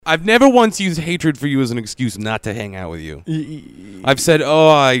I've never once used hatred for you as an excuse not to hang out with you. I've said, oh,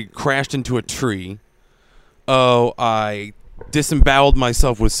 I crashed into a tree. Oh, I disemboweled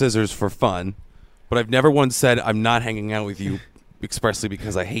myself with scissors for fun. But I've never once said I'm not hanging out with you expressly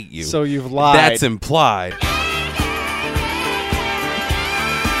because I hate you. So you've lied. That's implied.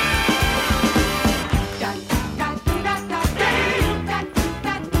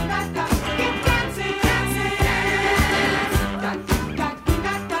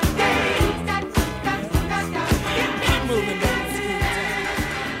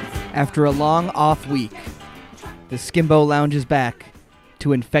 After a long off week, the Skimbo Lounge is back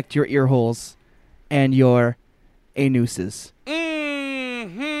to infect your ear holes and your anuses.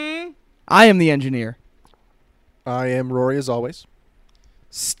 Mm-hmm. I am the engineer. I am Rory, as always.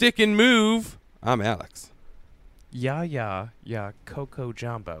 Stick and move. I'm Alex. Yeah, Coco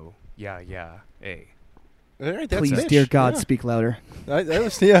Jumbo. Yeah, hey. All right, that's Please, Mitch. dear God, Yeah. speak louder. That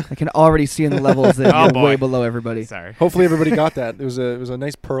was, yeah. I can already see in the levels that Oh, you're boy. way below everybody. Sorry. Hopefully everybody got that. It was a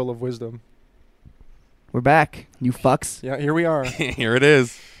nice pearl of wisdom. We're back, you fucks. Yeah, here we are. Here it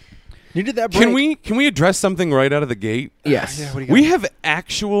is. You did that break. Can we address something right out of the gate? Yes. Yeah, what do you got? We have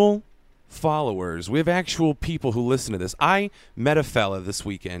actual followers. We have actual people who listen to this. I met a fella this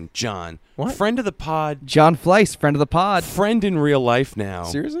weekend, John. What? Friend of the pod. John Fleiss, friend of the pod. Friend in real life now.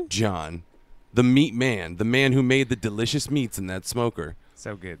 Seriously? John. The meat man. The man who made the delicious meats in that smoker.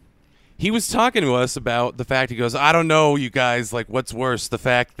 So good. He was talking to us about the fact, he goes, I don't know, you guys, like, what's worse, the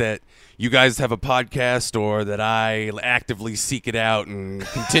fact that you guys have a podcast or that I actively seek it out and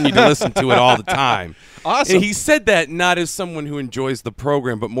continue to listen to it all the time. Awesome. And he said that not as someone who enjoys the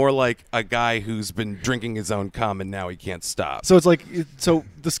program, but more like a guy who's been drinking his own cum and now he can't stop. So it's like, so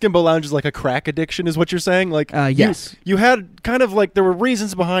the Skimbo Lounge is like a crack addiction, is what you're saying? Like, Yes. You had kind of like, there were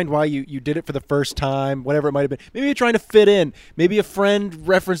reasons behind why you did it for the first time, whatever it might have been. Maybe you're trying to fit in. Maybe a friend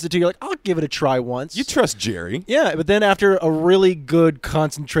referenced it to you, like, I'll give it a try once. You trust Jerry. Yeah, but then after a really good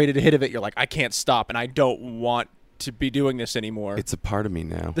concentrated hit of it, you're like, I can't stop and I don't want to be doing this anymore. It's a part of me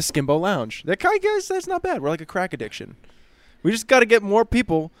now. The Skimbo Lounge. That guy, guys, that's not bad. We're like a crack addiction. We just got to get more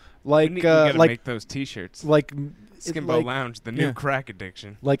people like we gotta like make those T-shirts. like Skimbo like, Lounge, the new yeah. crack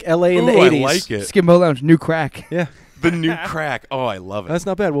addiction. like LA in the Ooh, 80s. I like it. Skimbo Lounge, new crack. Yeah, The new crack. Oh, I love it. that's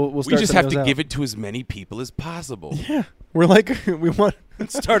not bad. We'll We start. just have to give it to as many people as possible. Yeah, we're like we want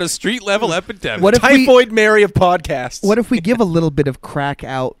Start a street level epidemic. What if we- Typhoid Mary of podcasts. What if we give a little bit of crack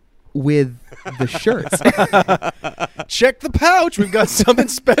out with the shirts? Check the pouch. We've got something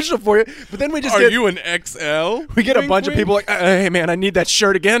special for you. But then we just Are get you an XL? we get a Wink, bunch of wink. people like, hey man, I need that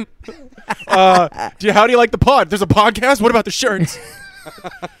shirt again. How do you like the pod? There's a podcast. What about the shirts?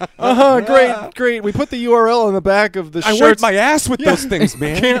 Great. We put the URL on the back of the I wipe shirts. my ass with Yeah. those things,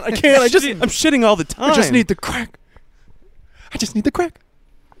 man. I can't. I'm shitting all the time. I just need the crack. I just need the crack.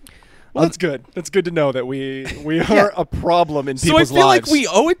 Well, that's good. That's good to know that we are a problem in So I people's feel lives. like we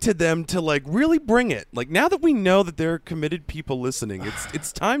owe it to them to like really bring it. Like now that we know that there are committed people listening,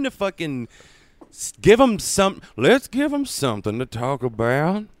 it's time to fucking give them some. Let's give them something to talk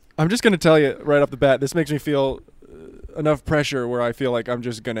about. I'm just going to tell you right off the bat, this makes me feel enough pressure where I feel like I'm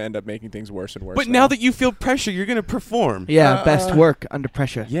just going to end up making things worse and worse. But now that you feel pressure, you're gonna perform. Yeah, best work under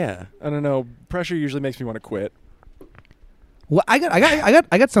pressure. Yeah. I don't know, pressure usually makes me want to quit. Well, I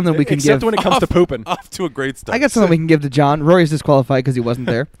got something we can Except give. when it comes to pooping. Off to a great start. I got something we can give to John. Rory's disqualified because he wasn't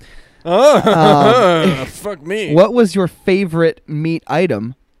there. Fuck me. What was your favorite meat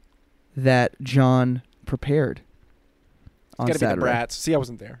item that John prepared on Gotta be the Saturday? brats. See, I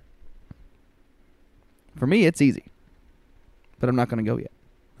wasn't there. For me, it's easy, but I'm not going to go yet.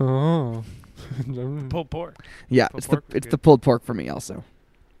 Oh. Pulled pork. Yeah, Pulled it's pork was the good. pulled pork for me also.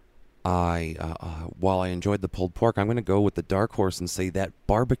 While I enjoyed the pulled pork, I'm gonna go with the dark horse and say that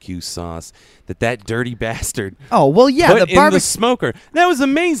barbecue sauce that dirty bastard Oh well, yeah, put the in the barbecue. smoker. That was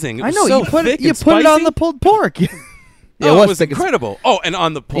amazing. It I was know so you put thick it. You and put it on spicy. the pulled pork. Oh, it was thick as- incredible. Oh, and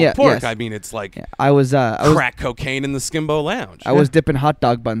on the pulled Yeah, pork, yes. I mean, it's like Yeah, I was crack cocaine in the Skimbo Lounge. I was dipping hot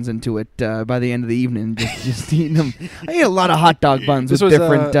dog buns into it by the end of the evening, just eating them. I ate a lot of hot dog buns This with was,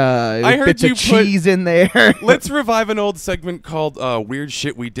 different I heard bits you of cheese in there. Let's revive an old segment called "Weird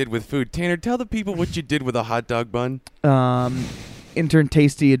Shit We Did with Food." Tanner, tell the people what you did with a hot dog bun. Intern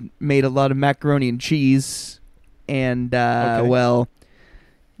Tasty had made a lot of macaroni and cheese, and Okay. well,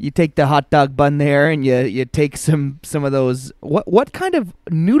 you take the hot dog bun there, and you take some of those. What kind of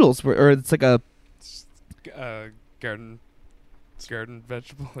noodles were? Or it's like a. Garden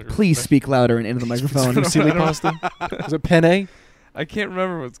vegetable. Or Please speak louder and into the microphone. Fusilli pasta? Is it penne? I can't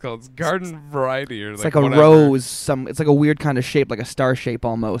remember what it's called. It's garden variety or It's like a whatever. rose. It's like a weird kind of shape, like a star shape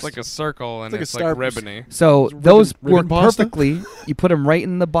almost. It's like a circle and like a it's star- like ribbony. So Ribbon- those ribbon work pasta? perfectly. You put them right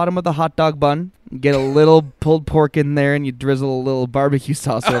in the bottom of the hot dog bun. Get a little pulled pork in there, and you drizzle a little barbecue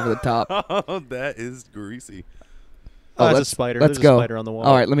sauce over the top. Oh, that is greasy. Oh, let's- there's a spider. let's There's go. a spider on the wall.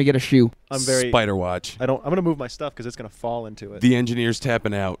 All right, let me get a shoe. I'm very. Spider watch. I'm gonna move my stuff because it's gonna fall into it. The engineer's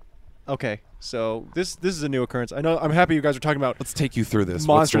tapping out. Okay, so this is a new occurrence. I know. I'm happy you guys are talking about Let's take you through this.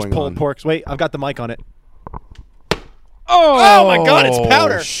 monsters What's going pulled on? porks. Wait, I've got the mic on it. Oh, my God, it's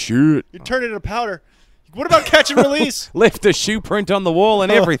powder. Shoot. You turned it into powder. What about catch and release? Left a shoe print on the wall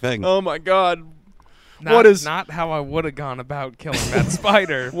and everything. Oh my God. Not, is- not how I would have gone about killing that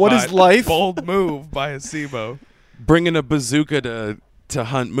spider? What is but life? Bold move by a SIBO. Bringing a bazooka to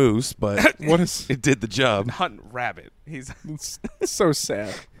hunt moose, but What is? it did the job. Hunt rabbit. He's It's so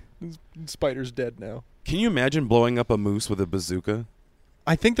sad. This spider's dead now. Can you imagine blowing up a moose with a bazooka?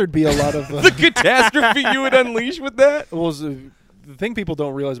 I think there'd be a lot of. The catastrophe you would unleash with that? Well, the thing people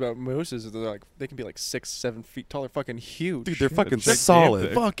don't realize about moose is they can be like 6-7 feet tall. They're fucking huge. Dude, they're fucking gigantic.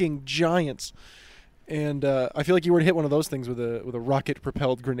 solid. fucking giants. And I feel like you were to hit one of those things with a rocket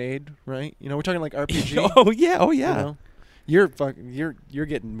propelled grenade, right? You know, we're talking like RPG. Oh yeah, You know? You're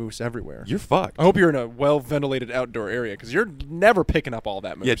getting moose everywhere. You're fucked. I hope you're in a well ventilated outdoor area because you're never picking up all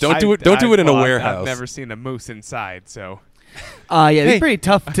that moose. Yeah, don't do it. Don't do it in a well, warehouse. I've never seen a moose inside, so Yeah, Hey. it's pretty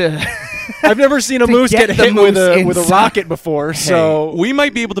tough to. I've never seen a To moose get get the hit with a moose inside. rocket before. So we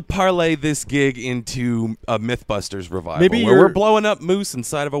might be able to parlay this gig into a MythBusters revival. Maybe where you're- we're blowing up moose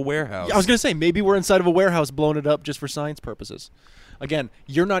inside of a warehouse. I was gonna say maybe we're inside of a warehouse blowing it up just for science purposes. Again,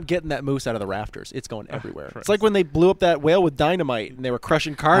 you're not getting that moose out of the rafters. It's going everywhere. It's like when they blew up that whale with dynamite and they were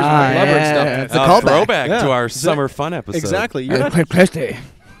crushing cars with Ah, rubber and yeah, stuff. it's a callback. throwback Yeah. to our Exact- summer fun episode. Exactly. You're not Christy.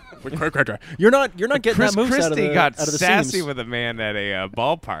 you're not getting Chris that moose out of Christie the got out of the sassy seams. with a man at a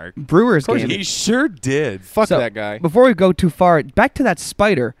ballpark. Brewers game. He sure did. Fuck So, that guy. Before we go too far, back to that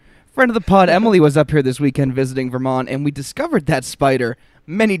spider. Friend of the pod, Emily, was up here this weekend visiting Vermont, and we discovered that spider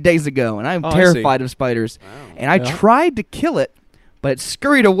many days ago. And I'm Oh, I see. terrified of spiders. And I Yeah. tried to kill it, but it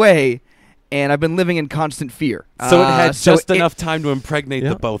scurried away, and I've been living in constant fear. So it had so just it- enough time to impregnate Yeah.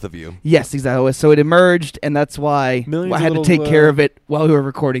 the both of you. Yes, exactly. So it emerged, and that's why Millions I of had to little, take care of it while we were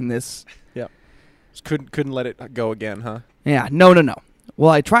recording this. Just couldn't let it go again, huh? Yeah, no. Well,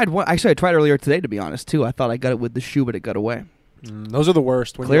 I tried one. Actually, I tried earlier today, to be honest, too. I thought I got it with the shoe, but it got away. Those are the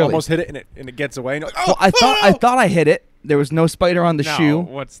worst when you Clearly. almost hit it and it gets away. And you're like, Well, I thought I hit it. There was no spider on the No, shoe.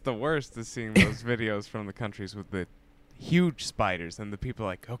 what's the worst is seeing those videos from the countries with the huge spiders, and the people are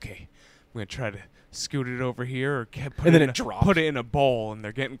like, okay, I'm gonna try to scoot it over here, or put And then in it a, drops. put it in a bowl, and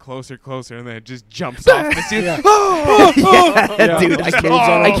they're getting closer, and then it just jumps off the ceiling. Yeah, dude, Just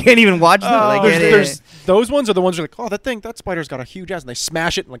I can't even watch them. Like, there's those ones are the ones you're like, oh, that spider's got a huge ass, and they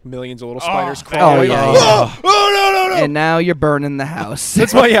smash it, and like millions of little spiders crawl Oh, away. yeah, Oh, yeah. oh, no. And now you're burning the house.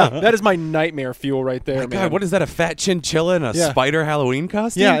 That's that is my nightmare fuel right there, My man. God, what is that? A fat chinchilla in a Yeah. spider Halloween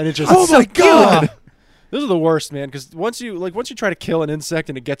costume? Yeah, and it just Oh my God. Those are the worst, man. Because once you try to kill an insect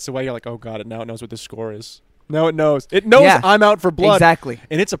and it gets away, you're like, oh god, now it knows what the score is. Now it knows. It knows Yeah. I'm out for blood. Exactly.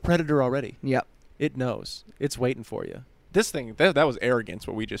 And it's a predator already. Yep. It knows. It's waiting for you. This thing, that was arrogance.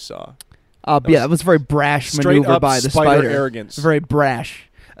 What we just saw. Yeah, that was a very brash Straight maneuver up by the spider spider. arrogance. Very brash.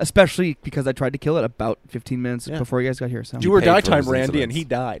 Especially because I tried to kill it about 15 minutes Yeah. before you guys got here. So. Do or paid die for time, his Randy, and incidents. he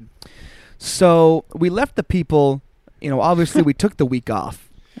died. So we left the people. Obviously we took the week off.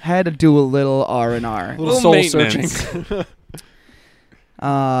 Had to do a little R&R. Little soul maintenance. searching.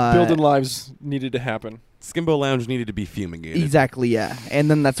 Building lives needed to happen. Skimbo Lounge needed to be fumigated. Exactly, yeah. And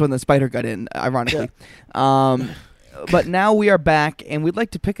then that's when the spider got in, ironically. But now we are back, and we'd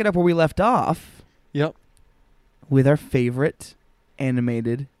like to pick it up where we left off Yep. with our favorite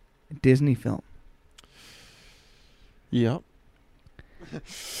animated Disney film. Yep.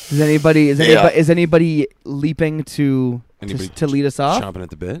 Is anybody leaping to Anybody to lead us off? Chomping at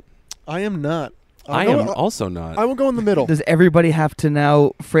the bit. I am not. I am also not. I will go in the middle. Does everybody have to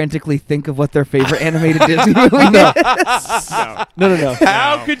now frantically think of what their favorite animated Disney movie is? No.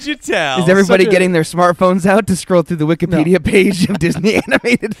 How could you tell? Is everybody such a- getting their smartphones out to scroll through the Wikipedia page of Disney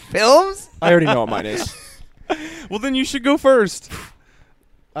animated films? I already know what mine is. Well, then you should go first.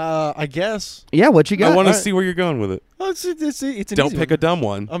 I guess. Yeah, what you got? I want to Alright. see where you're going with it. Oh, it's an Don't easy pick one. a dumb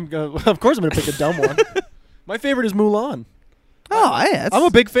one. Of course, I'm gonna pick a dumb one. My favorite is Mulan. Oh, yeah. I'm a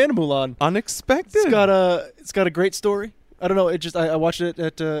big fan of Mulan. Unexpected. It's got a great story. I don't know. It just I watched it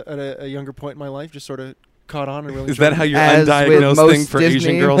at a younger point in my life. Just sort of caught on and really. Is that how your As with undiagnosed most thing for Disney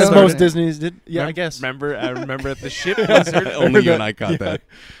Asian girls? As films? most started? Disney's did? Yeah, I guess. I remember at the ship blizzard. Only you and I caught that.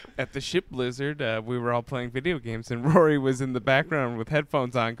 at the ship blizzard, we were all playing video games, and Rory was in the background with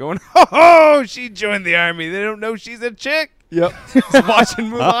headphones on going, "Oh, she joined the army. They don't know she's a chick." Yep. He's watching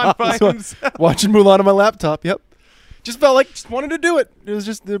Mulan by himself. Watching Mulan on my laptop. Yep. Just felt like just wanted to do it. It was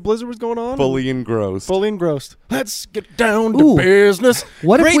just the blizzard was going on. Fully engrossed. Fully engrossed. Let's get down Ooh. to business.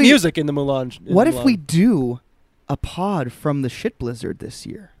 What if Great we- music in the Mulan. What if we do a pod from the shit blizzard this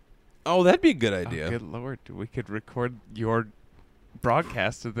year? Oh, that'd be a good Oh, idea. good lord. We could record your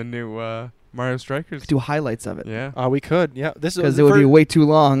broadcast of the new Mario Strikers. Do highlights of it. Yeah. We could. Yeah. This Because is it would be way too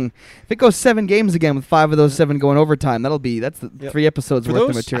long. If it goes 7 games again with 5 of those 7 going overtime, that's the Yep. 3 episodes For worth of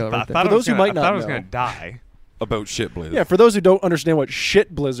those- material right there. For those who might not I thought I was know. going to die. About shit blizzard. Yeah, for those who don't understand what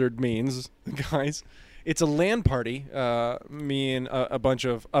shit blizzard means, guys, it's a LAN party. Me and a bunch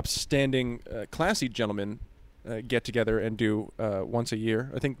of upstanding, classy gentlemen get together and do once a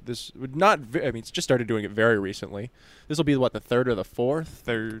year. I think this would not. It's just started doing it very recently. This will be what, the 3rd or the 4th?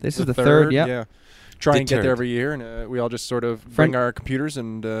 Third. This is the third, yeah. Yeah. Try and get Deterred. there every year, and we all just sort of Friend- bring our computers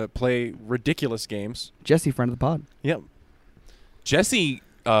and play ridiculous games. Jesse, friend of the pod. Yep. Jesse,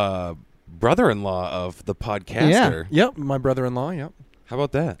 brother-in-law of the podcaster. Yep. My brother-in-law. Yep. How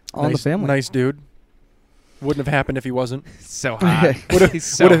about that? All in the family. Nice dude. Wouldn't have happened if he wasn't. So hot. He's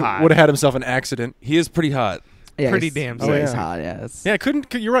so Would hot. have had himself an accident. He is pretty hot. Yeah, Pretty he's- damn oh, sick. he's Yeah. hot, yeah. It's- Yeah,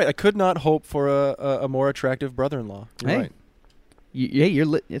 you're right. I could not hope for a more attractive brother-in-law. You're Hey, right. You're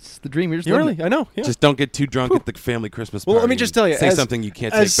lit. It's the dream. You're just You're living really. I know. Yeah. Just don't get too drunk at the family Christmas party. Well, let me just tell you, Say as- something you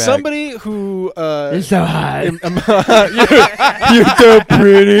can't As take back. somebody who it. It's so hot. you're so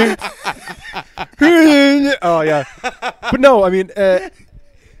pretty. Oh yeah, but no, I mean,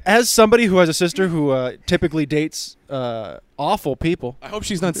 as somebody who has a sister who typically dates awful people. I hope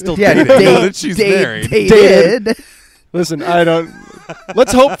she's not still Yeah, dating. I know that she's married. dated. Listen, I don't.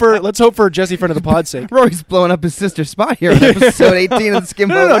 Let's hope for Jesse, friend of the pod's sake. Rory's blowing up his sister's spot here on episode 18 of the Skimbo.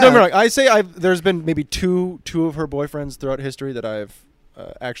 No, don't get me Lounge. wrong. I say there's been maybe two of her boyfriends throughout history that I've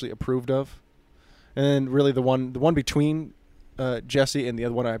actually approved of, and really the one between Jesse and the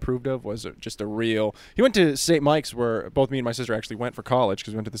other one I approved of was just a real. He went to St. Mike's, where both me and my sister actually went for college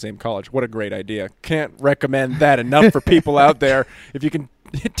because we went to the same college. What a great idea! Can't recommend that enough for people out there. If you can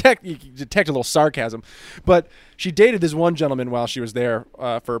detect a little sarcasm, but she dated this one gentleman while she was there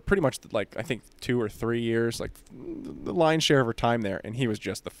for pretty much like I think 2 or 3 years, like the lion's share of her time there, and he was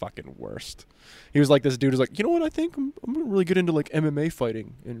just the fucking worst. He was like this dude who's like, you know what, I think I'm gonna really get into like MMA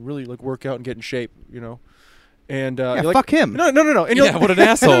fighting and really like work out and get in shape, you know. And Yeah, you're like, fuck him. No. And you're Yeah, like, what an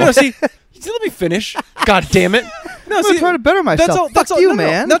asshole. No, see, let me finish. God damn it. No, I'm trying to better myself. Fuck you,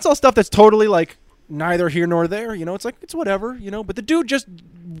 man. That's all stuff that's totally like neither here nor there. You know, it's like it's whatever. You know, but the dude just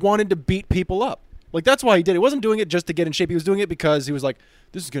wanted to beat people up. Like that's why he did it. He wasn't doing it just to get in shape. He was doing it because he was like,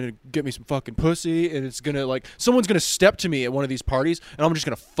 this is gonna get me some fucking pussy, and it's gonna like someone's gonna step to me at one of these parties, and I'm just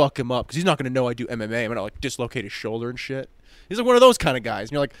gonna fuck him up because he's not gonna know I do MMA. I'm gonna like dislocate his shoulder and shit. He's like one of those kind of guys,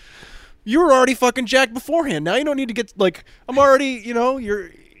 and you're like, you were already fucking jacked beforehand. Now you don't need to get like I'm already. You know, you're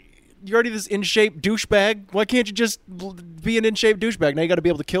already this in shape douchebag. Why can't you just be an in shape douchebag? Now you got to be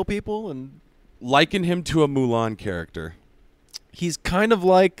able to kill people and. Liken him to a Mulan character. He's kind of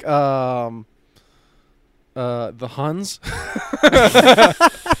like the Huns.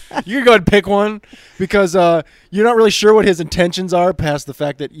 You can go ahead and pick one because you're not really sure what his intentions are past the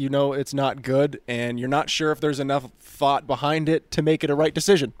fact that you know it's not good, and you're not sure if there's enough thought behind it to make it a right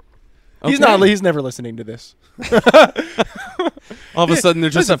decision. Okay. He's never listening to this. All of a sudden,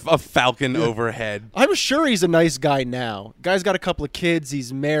 there's just a falcon overhead. I'm sure he's a nice guy now. Guy's got a couple of kids.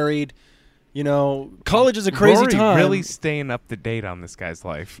 He's married. You know, college is a crazy Rory time. really staying up to date on this guy's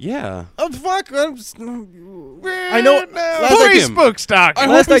life. Yeah. Oh fuck! I know. Fuck him. Spokestalk. I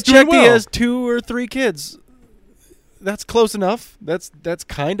Last hope I he's doing checked, he well. has 2 or 3 kids. That's close enough. That's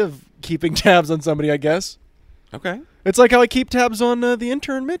kind of keeping tabs on somebody, I guess. Okay. It's like how I keep tabs on the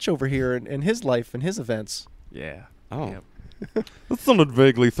intern Mitch over here and his life and his events. Yeah. Oh. Yep. That sounded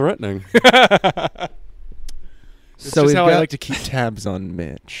vaguely threatening. It's So just we've how I got- like to keep tabs on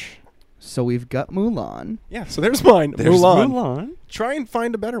Mitch. So we've got Mulan. Yeah, so there's mine. There's Mulan. Try and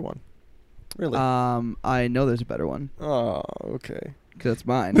find a better one. Really? I know there's a better one Oh, okay. because it's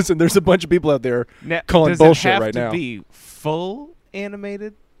mine. Listen, there's a bunch of people out there. Now, Calling does bullshit it have right to now. be full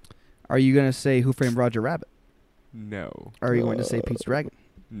animated? Are you gonna say Who Framed Roger Rabbit? No. Or are you going to say Pete's Dragon?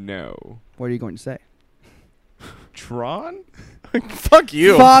 No. What are you going to say? Tron? Fuck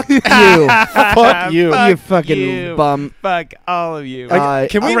you. Fuck you. Fuck you. You fucking you. bum. Fuck all of you.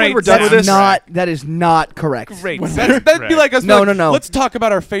 Can we, Great when we're done with soundtrack. this? That is not correct. Great. That'd be like us. No, like, no, no. Let's talk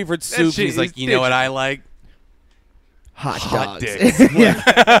about our favorite soup. shit He's like, is you know what digital. I like? Hot Hot dogs. dicks.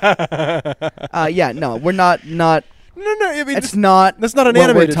 Yeah, no, we're not No. I mean, That's not an what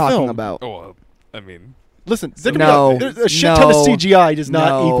animated we're talking film. about. Oh, well, I mean, Listen, No. there's a shit ton of No. CGI does not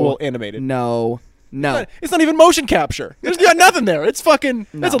No. equal animated. No. It's not even motion capture. There's got nothing there. It's fucking.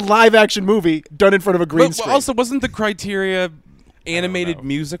 That's a live action movie done in front of a green But screen. also, wasn't the criteria animated know.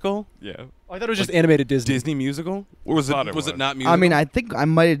 musical? yeah. I thought it was just animated Disney. Disney musical? Or was Thought it it was it was. not musical? I mean, I think I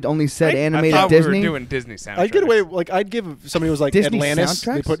might have only said animated I thought Disney. we were doing Disney soundtracks. I'd get away I'd give somebody who was like Disney Atlantis.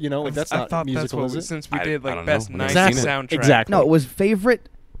 They soundtracks? put like that's I not thought musical, that's is what it? since we I did don't like know. best I've 90s never seen it. soundtrack. Exactly. No, it was favorite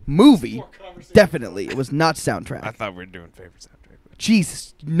movie. Definitely, it was not soundtrack. I thought we were doing favorite soundtrack.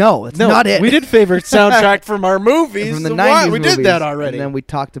 Jesus, no, that's No, not it. we did favorite soundtrack from our movies. from the So 90s why? We movies, did that already. And then we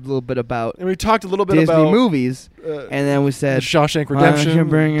talked a little bit about And we talked a little bit Disney about movies, uh, and then we the said, Shawshank "Why don't you Redemption.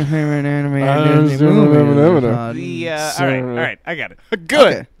 bring your favorite animated Uh, Disney no, movie?" no, no. All right, I got it.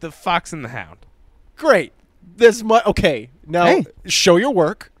 Good. Okay. The Fox and the Hound. Great. Okay. Now Hey. show your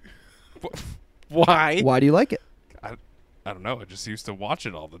work. Why? Why do you like it? I don't know. I just used to watch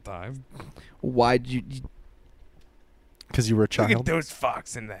it all the time. Why did you? Because you were a Look at child. those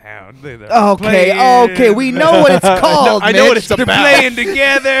Fox and the Hound. They're Okay, playing. okay, we know what it's called. I know what Mitch. it's They're about. playing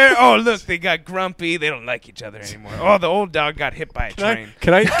together. Oh, look, they got grumpy. They don't like each other anymore. Oh, the old dog got hit by a train.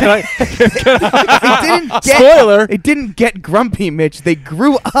 Can I? It didn't get, Spoiler. It didn't get grumpy, Mitch. They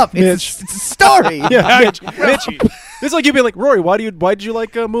grew up. It's a story. Yeah, Mitch. It's like you'd be like, Rory, why did you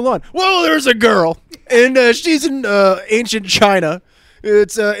like Mulan? Well, there's a girl, and she's in ancient China.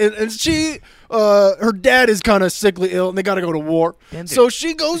 It's and she her dad is kind of sickly ill, and they got to go to war. So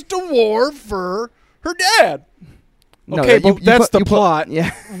she goes to war for her dad. No, Okay, you- but you that's put- the you put- plot.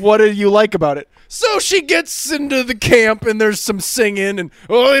 yeah. What do you like about it? So she gets into the camp, and there's some singing, and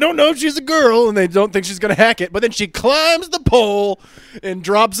they don't know if she's a girl, and they don't think she's gonna hack it. But then she climbs the pole and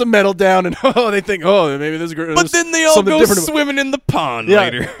drops a medal down, and they think, maybe this girl. but then they all something go different. swimming in the pond Yeah.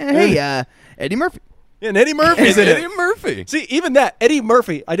 later. Hey, Eddie Murphy. And Eddie Murphy's in Eddie it. Murphy. See, even that, Eddie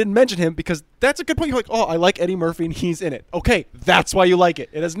Murphy, I didn't mention him because that's a good point. You're like, I like Eddie Murphy and he's in it. Okay, that's why you like it.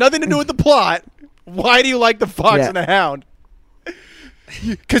 It has nothing to do with the plot. Why do you like the Fox Yeah. and the Hound?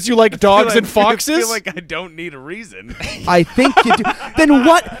 Because you like dogs and I foxes? feel like I don't need a reason. I think you do. Then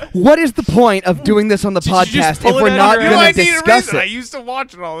what is the point of doing this on the you just podcast pull if it we're out not of Do your going I to need a discuss reason? I it? used to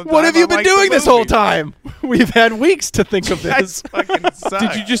watch it all the time. What have you I been like the doing this whole movie. time? We've had weeks to think of this. That fucking sucks.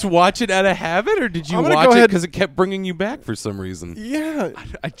 Did you just watch it out of habit, or did you I'm gonna watch go it ahead- because it kept bringing you back for some reason? Yeah.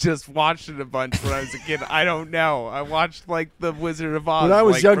 I just watched it a bunch when I was a kid. I don't know. I watched like The Wizard of Oz. When I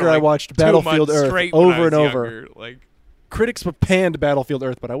was like, younger, for, I like, watched 2 Battlefield months Earth straight when I over was and over. younger. Like, Critics have panned Battlefield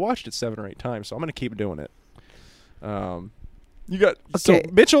Earth, but I watched it 7 or 8 times, so I'm going to keep doing it. You got so Okay.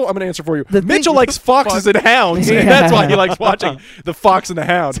 Mitchell. I'm going to answer for you. The thing- Mitchell likes foxes and hounds. Yeah. And that's why he likes watching the Fox and the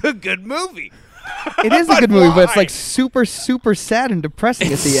Hound. it's a good movie. It is a good movie, but it's Why? like super, super sad and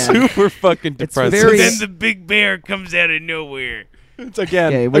depressing at the end. Super fucking It's depressing. very- Then the big bear comes out of nowhere. It's again.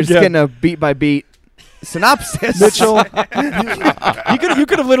 Okay, we're just getting a beat by beat synopsis. Mitchell. you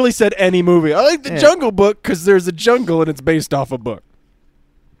could have literally said any movie. I like the Yeah. Jungle Book because there's a jungle and it's based off a book.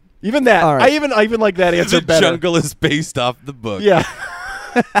 Even that. All right. I even like that answer The better. jungle is based off the book. Yeah.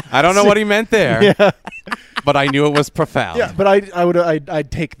 I don't know what he meant there, Yeah. but I knew it was profound. Yeah. But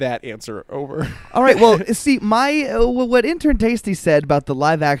I'd take that answer over. All right. Well, see, what intern Tasty said about the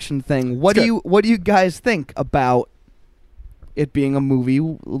live action thing. What It's do you guys think about it being a movie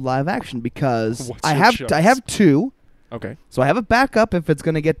live action? Because What's I your have choice? I have 2, Okay. so I have a backup if it's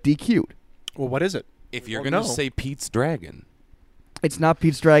gonna get DQ'd. Well, what is it? If you're Well, gonna no. say Pete's Dragon, It's not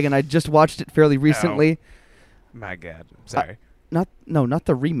Pete's Dragon. I just watched it fairly recently. My God. Sorry. Not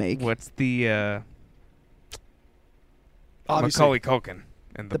the remake. What's the Obviously. Macaulay Culkin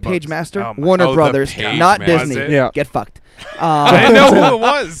and The the Page Bugs? Master, Oh my Warner God. Brothers, Page not Master. Disney. Was it? Yeah. Get fucked. I didn't know who it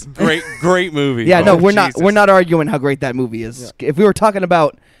was. great movie. Yeah, no, Oh, we're Jesus. not arguing how great that movie is. If we were talking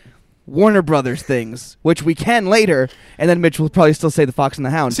about Warner Brothers things, which we can later, and then Mitch will probably still say The Fox and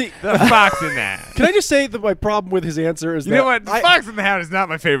the Hound. See, The Fox and the Hound. can I just say that my problem with his answer is You that know what? The Fox and the Hound is not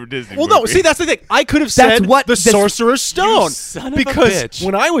my favorite Disney Well, movie. no. See, that's the thing. I could have That's said what- the that's- Sorcerer's Stone son of a because bitch.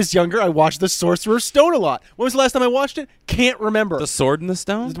 when I was younger, I watched the Sorcerer's Stone a lot. When was the last time I watched it? Can't remember. The Sword and the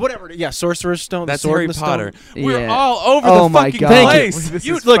Stone. Whatever. Yeah, Sorcerer's Stone. That's the Sword Harry and the Potter. Stone. We're Yeah. all over Oh the my fucking God. Thank place. This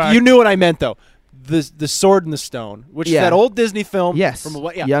you. is Look, fucked. you knew what I meant though. The Sword and the Stone, which is Yeah. that old Disney film. yes, From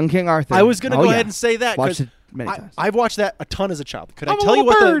what? Yeah. Young King Arthur. I was gonna Oh, go yeah. ahead and say that Watched because it many times. I've watched that a ton as a child. Could I I'm a tell you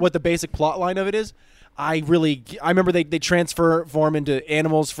little bird. what the basic plot line of it is? I remember they transform into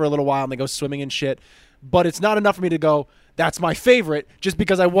animals for a little while and they go swimming and shit. But it's not enough for me to go, that's my favorite, just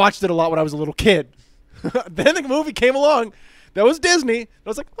because I watched it a lot when I was a little kid. Then the movie came along. That was Disney. I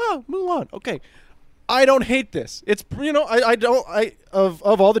was like, oh, Mulan. Okay. I don't hate this. It's of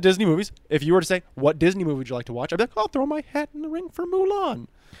all the Disney movies, if you were to say what Disney movie would you like to watch, I'd be like, I'll throw my hat in the ring for Mulan.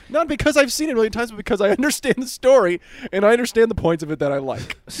 Not because I've seen it a million times, but because I understand the story and I understand the points of it that I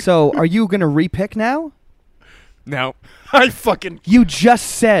like. So, are you gonna repick now? No. I fucking. You just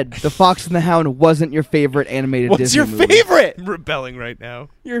said The Fox and the Hound wasn't your favorite animated What's Disney your movie. favorite? I'm rebelling right now.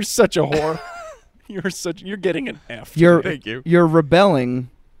 You're such a whore. You're getting an F. Thank you. You're rebelling.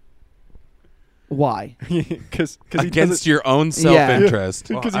 Why? Because Against your own self-interest.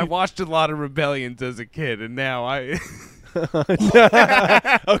 Well, I watched a lot of rebellions as a kid, and now I.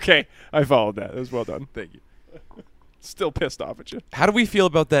 Okay, I followed that. It was well done. Thank you. Still pissed off at you. How do we feel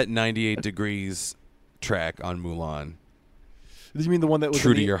about that 98 Degrees track on Mulan? Did you mean the one that was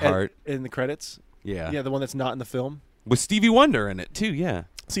True to Your Heart in the credits? Yeah. Yeah, the one that's not in the film. With Stevie Wonder in it too. Yeah.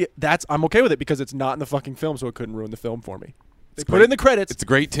 See, I'm okay with it because it's not in the fucking film, so it couldn't ruin the film for me. They It's put great. it in the credits. It's a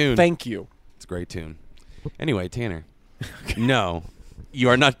great tune. Thank you. It's a great tune. Anyway, Tanner. No, you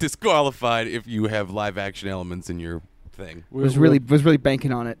are not disqualified if you have live action elements in your thing. was really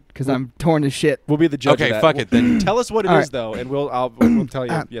banking on it because I'm torn to shit. We'll be the judge. Okay, of that. fuck it then. Tell us what it All is right. though, and we'll tell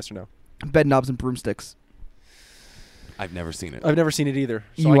you yes or no. Bedknobs and Broomsticks. I've never seen it. I've never seen it either.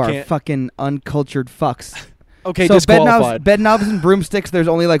 So You I are can't. fucking uncultured fucks. Okay, so disqualified. Bedknobs and Broomsticks. There's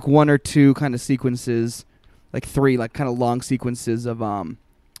only like one or two kind of sequences, like three, like kind of long sequences of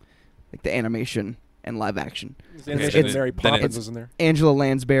like the animation and live action. Animation It's- Mary then Poppins it's- was in there. Angela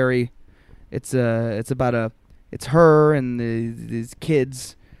Lansbury. It's about it's her and these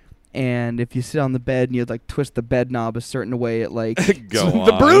kids, and if you sit on the bed and you like twist the bed knob a certain way, it like Go on.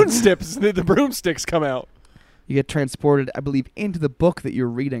 The broomsticks come out. you get transported, I believe, into the book that you're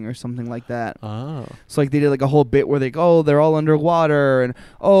reading or something like that. Oh. So like they did like a whole bit where they're all underwater and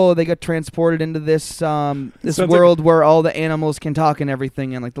they got transported into this this Sounds world where all the animals can talk and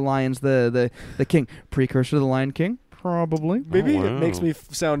everything, and like the lion's the king, precursor to the Lion King, probably. Maybe Oh, it makes wow. me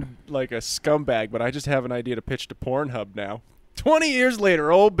sound like a scumbag, but I just have an idea to pitch to Pornhub now. 20 years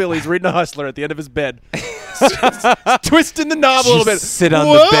later, old Billy's reading a Hustler at the end of his bed. Twisting the knob a little bit. Just sit on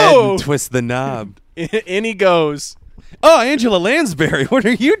Whoa! the bed and twist the knob. In he goes. Oh, Angela Lansbury, what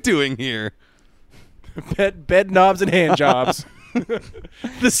are you doing here? Bed knobs and hand jobs.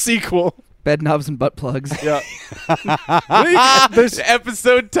 The sequel. Bedknobs and Buttplugs. Yeah. There's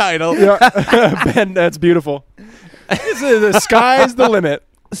Episode title. yeah. Ben, that's beautiful. The sky's the limit.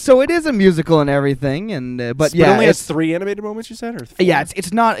 So it is a musical and everything, and but But yeah, it only has it's 3 animated moments, you said, or 4? yeah,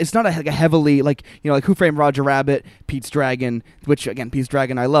 it's not like a heavily like like Who Framed Roger Rabbit, Pete's Dragon, which again Pete's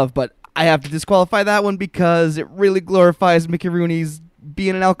Dragon I love, but I have to disqualify that one because it really glorifies Mickey Rooney's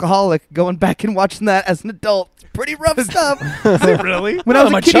being an alcoholic, going back and watching that as an adult. Pretty rough stuff. Is it really? When I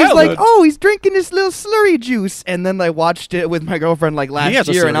was my a kid, he's like, childhood. he's drinking this little slurry juice, and then I watched it with my girlfriend like He last has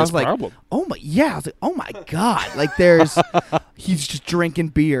a year, and I serious was like, problem. I was like, oh my god, like he's just drinking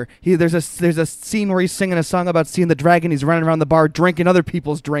beer. There's a scene where he's singing a song about seeing the dragon. He's running around the bar drinking other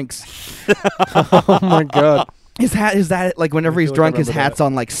people's drinks. Oh my god. His hat is that like whenever I he's feel like I drunk, his remember hat's that.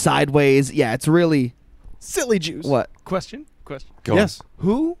 on like sideways. Yeah, it's really Silly juice. what? Question. Go Yes.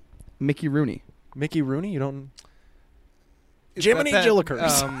 Who? Mickey Rooney. Mickey Rooney, you don't. Is Jiminy that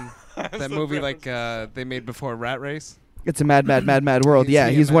Jillikers. That movie they made before Rat Race. It's a mad world. He's Yeah,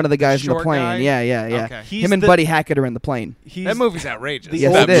 the- he's one of the guys in the short plane. guy? Yeah. Okay. He's Him and the- Buddy Hackett are in the plane. He's That movie's outrageous. The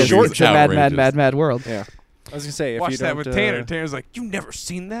Yes, old it is. short It's a mad outrageous. world. Yeah. I was gonna say if Watch you that don't, with Tanner. Tanner's like, "You never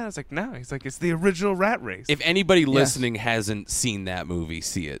seen that?" I was like, "No." He's like, "It's the original Rat Race." If anybody listening hasn't seen that movie,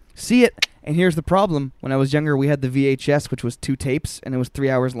 see it. See it. And here's the problem. When I was younger, we had the VHS, which was 2 tapes, and it was 3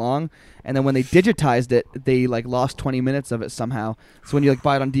 hours long. And then when they digitized it, they like lost 20 minutes of it somehow. So when you like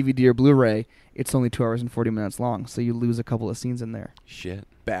buy it on DVD or Blu-ray, it's only 2 hours and 40 minutes long. So you lose a couple of scenes in there. Shit.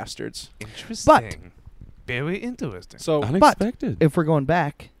 bastards. Interesting. Very interesting. So Unexpected. If we're going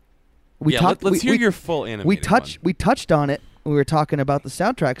back, we yeah, talked. let's we, hear we, your full animated we touched on it when we were talking about the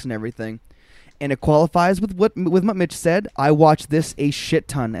soundtracks and everything, and it qualifies with what Mitch said. I watched this a shit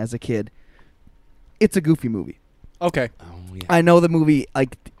ton as a kid. It's a goofy movie. okay, Oh, yeah. I know the movie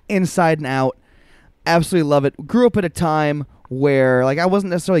like inside and out. Absolutely love it. Grew up at a time where like I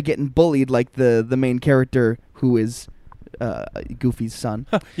wasn't necessarily getting bullied like the main character who is Goofy's son.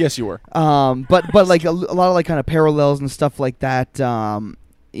 yes, you were. But like a lot of like kind of parallels and stuff like that.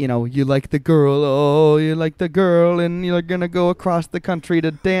 You like the girl, you like the girl, and you're gonna go across the country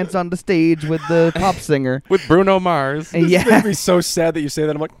to dance on the stage with the pop singer. With Bruno Mars. And This yeah, makes me so sad that you say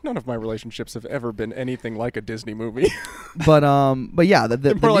that. I'm like, none of my relationships have ever been anything like a Disney movie. but yeah,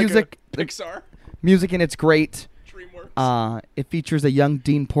 the More like music, a Pixar, music, and it's great. DreamWorks. It features a young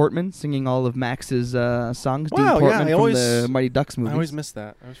Dean Portman singing all of Max's songs. Wow, Dean yeah, Portman I from always- the Mighty Ducks I movies. always miss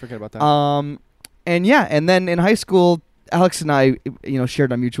that. I always forget about that. And then in high school, Alex and I,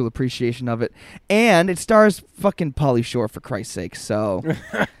 shared our mutual appreciation of it, and it stars fucking Pauly Shore, for Christ's sake. So,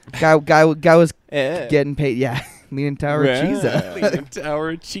 guy was getting paid. Yeah, Leaning Tower of Cheesa. Leaning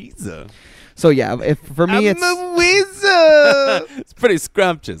Tower of Cheesa. So yeah, if for me I'm a wizard. It's pretty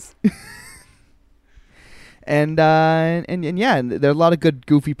scrumptious. And yeah, there are a lot of good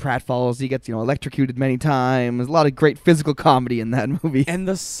goofy pratfalls. He gets electrocuted many times. There's a lot of great physical comedy in that movie. And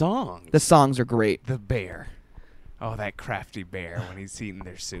the songs. The songs are great. The bear. Oh, that crafty bear when he's eating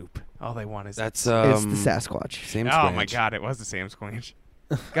their soup. All they want is It's the Sasquatch. Sam Oh Squanch. my God, it was the Sam Squanch.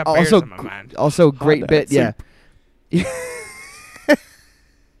 Got bears on my mind. Also great bit, yeah.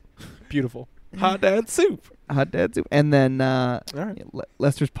 Beautiful. Hot dad soup. Hot dad soup. And then All right.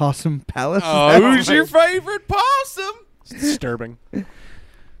 Lester's Possum Palace. Oh, who's your favorite possum? Disturbing.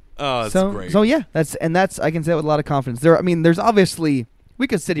 Oh, that's so, great. So yeah, that's I can say that with a lot of confidence. There's obviously, we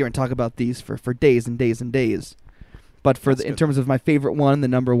could sit here and talk about these for days and days and days. But in terms of my favorite one, the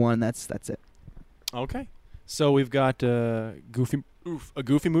number one, that's it. Okay. So we've got a goofy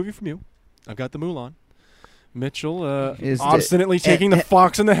movie from you. I've got the Mulan. Mitchell Is obstinately taking the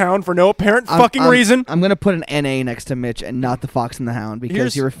Fox and the Hound for no apparent fucking reason. I'm going to put an NA next to Mitch and not the Fox and the Hound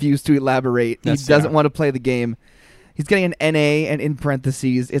because he refused to elaborate. He That's- doesn't want to play the game. He's getting an NA, and in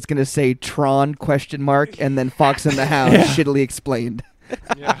parentheses, it's going to say Tron ? And then Fox and the Hound shittily explained.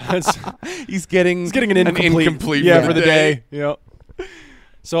 Yeah, he's getting an incomplete yeah, for the day. Yep.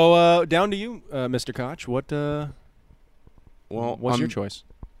 So down to you, Mr. Koch. What's your choice?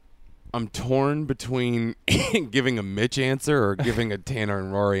 I'm torn between giving a Mitch answer or giving a Tanner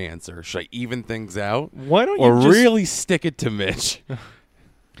and Rory answer. Should I even things out? Why don't or you just really stick it to Mitch?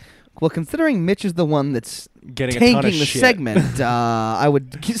 Well, considering Mitch is the one that's getting a ton of tanking the shit. segment, I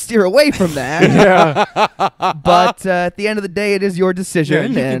would steer away from that. Yeah. But at the end of the day, it is your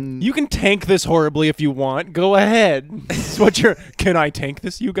decision. You can tank this horribly if you want. Go ahead. Can I tank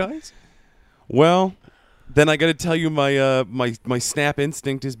this, you guys? Well, then I got to tell you my snap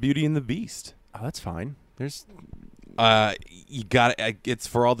instinct is Beauty and the Beast. Oh, that's fine. There's you got it's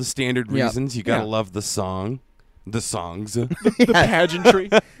for all the standard Yep. reasons. You got to Yeah. love the songs. the pageantry.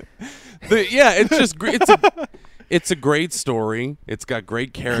 It's just great. It's a great story. It's got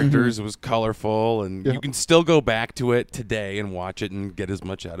great characters. It was colorful, and you can still go back to it today and watch it and get as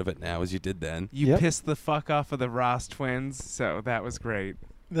much out of it now as you did then. You pissed the fuck off of the Ross twins, so that was great.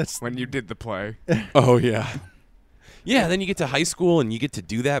 That's when you did the play. Oh yeah. Yeah, then you get to high school and you get to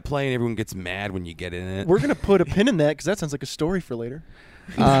do that play, and everyone gets mad when you get in it. We're gonna put a pin in that because that sounds like a story for later.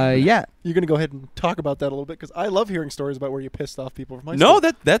 Yeah. You're gonna go ahead and talk about that a little bit because I love hearing stories about where you pissed off people from high school.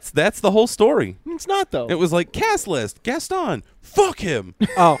 No, that's the whole story. It's not though. It was like cast list, Gaston, fuck him.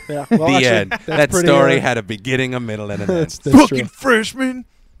 Oh yeah. Well, The actually, end. that's That pretty, story had a beginning, a middle, and an end. That's Fucking true. freshman.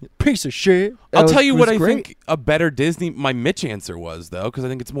 Piece of shit. I'll That tell you was what I great. think a better my Mitch answer was, though, because I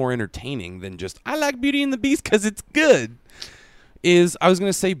think it's more entertaining than just, I like Beauty and the Beast because it's good, is I was going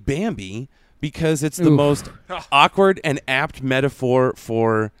to say Bambi because it's the most awkward and apt metaphor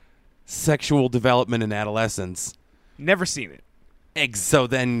for sexual development in adolescence. Never seen it. So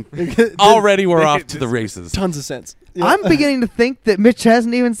then already we're off to the races. Tons of sense. Yeah. I'm beginning to think that Mitch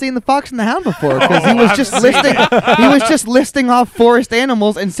hasn't even seen The Fox and the Hound before because he was just listing off forest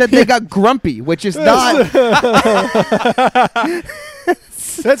animals and said they got grumpy, which is not.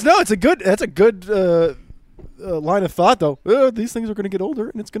 That's a good line of thought though. These things are going to get older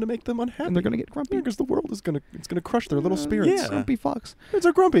and it's going to make them unhappy. And they're going to get grumpy. because the world is going to crush their little spirits. yeah. Grumpy fox. It's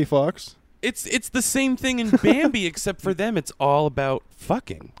a grumpy fox. It's the same thing in Bambi, except for them, it's all about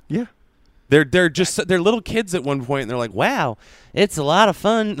fucking. Yeah. They're little kids at one point, and they're like, "Wow, it's a lot of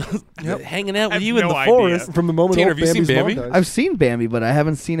fun hanging out I with have you in no the idea. forest." From the moment Tanner, old have you seen Bambi's mom Bambi? dies. I've seen Bambi, but I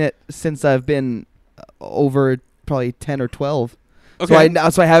haven't seen it since I've been over probably 10 or 12. Okay.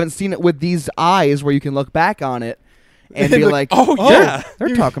 So I haven't seen it with these eyes where you can look back on it and be like, "Oh, yeah,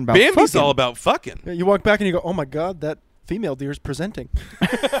 they're talking about Bambi's fucking." all about fucking." Yeah, you walk back and you go, oh my god, that female deer is presenting.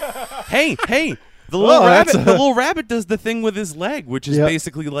 Hey, the little that's rabbit. The little rabbit does the thing with his leg, which is Yep.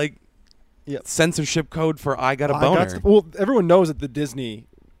 basically like Yep. censorship code for "I got a I boner." got well, everyone knows that the Disney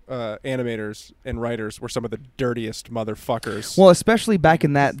animators and writers were some of the dirtiest motherfuckers. Well, especially back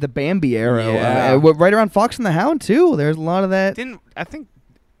in the Bambi era, Yeah. right around Fox and the Hound too. There's a lot of that. I think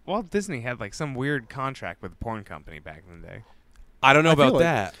Walt Disney had like some weird contract with a porn company back in the day. I don't know I feel about like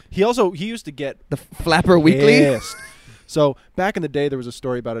that. he used to get The Flapper Weekly. pissed. So back in the day, there was a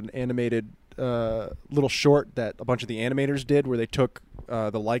story about an animated little short that a bunch of the animators did, where they took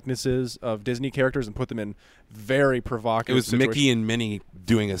the likenesses of Disney characters and put them in very It provocative. was Mickey and Minnie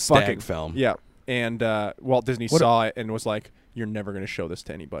doing a fucking stag film. Yeah, and Walt Disney What saw it and was like, "You're never going to show this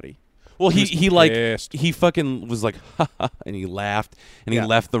to anybody." Well, pissed. he fucking was like, ha, ha, and he laughed, and he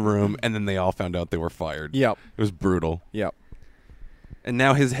left the room, and then they all found out they were fired. Yep. It was brutal. Yep. And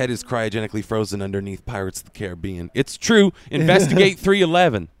now his head is cryogenically frozen underneath Pirates of the Caribbean. It's true. Investigate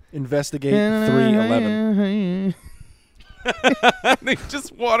 311. Investigate 311. They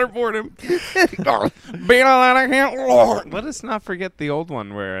just waterboard him. Let us not forget the old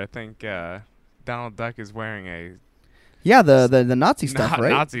one where I think Donald Duck is wearing a the Nazi stuff,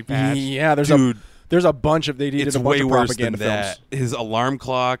 right? Nazi patch. Yeah, there's a bunch of they did It's a bunch way of worse propaganda than that. films. His alarm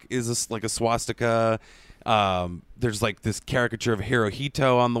clock is like a swastika. There's like this caricature of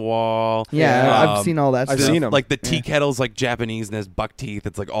Hirohito on the wall. Yeah, I've seen all that I've stuff. seen 'em. Like the tea kettle's like Japanese and has buck teeth.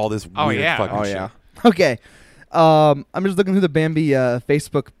 It's like all this Oh, weird yeah. fucking Oh shit. yeah. Okay. I'm just looking through the Bambi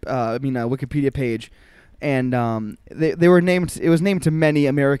Wikipedia page, and they were named. It was named to many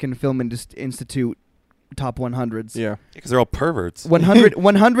American Film Institute top 100s. Yeah. Because they're all perverts. 100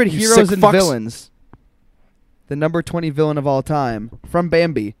 You heroes sick and fucks. villains. The number 20 villain of all time from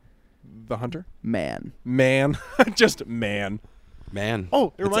Bambi, The Hunter. man. Man. Just man. Man. Oh,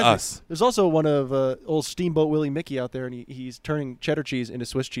 it it's reminds us. me. There's also one of old Steamboat Willie Mickey out there, and he's turning cheddar cheese into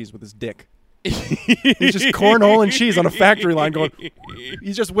Swiss cheese with his dick. He's just cornholing cheese on a factory line going.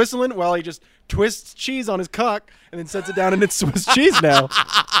 He's just whistling while he just twists cheese on his cock and then sets it down and it's Swiss cheese now.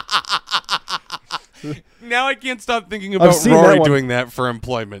 Now I can't stop thinking I've about seen Rory that one. doing that for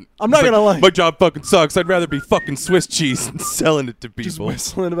employment. I'm not It's gonna lie. My job fucking sucks. I'd rather be fucking Swiss cheese than selling it to Just people.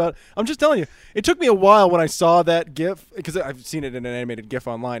 whistling about. I'm just telling you. It took me a while when I saw that GIF because I've seen it in an animated GIF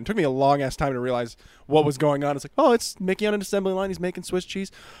online. It took me a long ass time to realize what was going on. It's like, oh, it's Mickey on an assembly line. He's making Swiss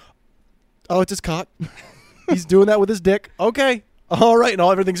cheese. Oh, it's his cock. He's doing that with his dick. Okay. All right. And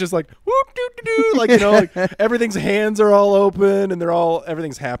everything's just like whoop doo doo doo. Like, you know, like everything's hands are all open and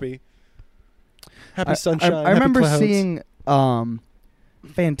everything's happy. Happy sunshine. I happy remember clouds. seeing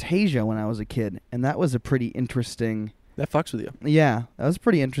Fantasia when I was a kid, and that was a pretty interesting. That fucks with you. Yeah, that was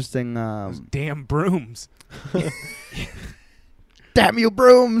pretty interesting. Those damn brooms. Damn you,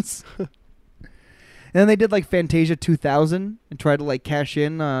 brooms! And then they did like Fantasia 2000 and tried to like cash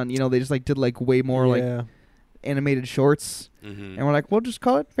in on, they just like did like way more like Yeah. animated shorts. Mhm. And we're like, we'll just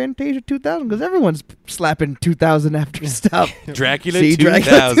call it Fantasia 2000 because everyone's slapping 2000 after stuff. Dracula See,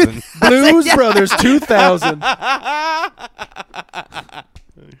 2000. Blues Brothers 2000. That's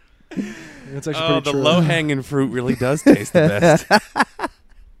actually Oh, pretty the true. low-hanging fruit really does taste the best.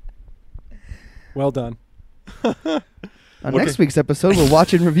 Well done. On next week's episode, we'll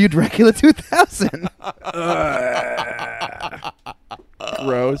watch and review Dracula 2000.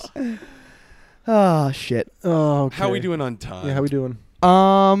 Gross. Oh shit. Oh, okay. How we doing on time? Yeah, how we doing?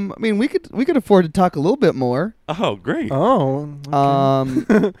 I mean, we could afford to talk a little bit more. Oh, great. Oh. Okay. Um,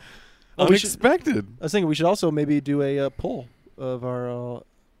 we should- Unexpected. I was thinking we should also maybe do a poll of our.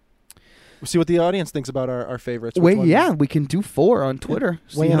 See what the audience thinks about our favorites. Which wait, one- yeah, we can do 4 on Twitter.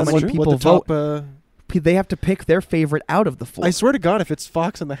 Weigh See in how on many what people the top. vote. They have to pick their favorite out of the 4. I swear to God, if it's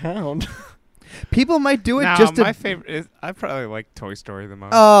Fox and the Hound. People might do it No, just to. my favorite is I probably like Toy Story the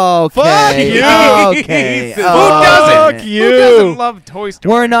most. Okay. Fuck you! Okay. Who doesn't? man. you? Who doesn't love Toy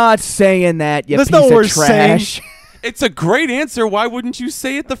Story? We're not saying that, you That's piece not what of we're saying. trash. It's a great answer. Why wouldn't you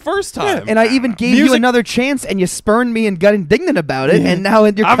say it the first time? And I even gave you Music- another chance, and you spurned me and got indignant about it, Yeah. and now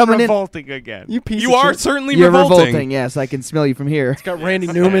you're I'm coming in. revolting again. You piece You of are shit. certainly You're revolting. revolting. Yes, I can smell you from here. It's got Randy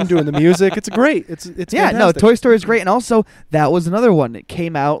Newman doing the music. It's great. It's Yeah, no, fantastic. Toy Story is great, and also that was another one. It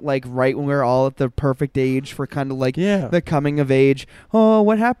came out like right when we were all at the perfect age for kind of like Yeah. the coming of age. Oh,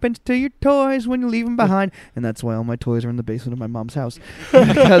 what happens to your toys when you leave them behind? And that's why all my toys are in the basement of my mom's house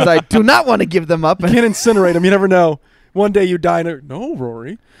because I do not want to give them up. You can't incinerate them. You never know. One day you die and no,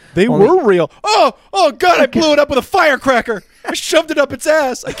 Rory. They Only- were real. Oh God! I blew it up with a firecracker. I shoved it up its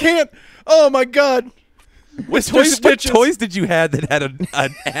ass. I can't. Oh my God. What Mr. toys, what Stitches. toys did you have that had an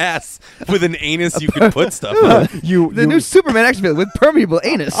ass with an anus you could put stuff on? The new Superman action figure with permeable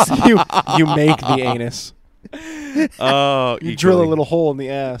anus. you make the anus. Oh, You drill a little hole in the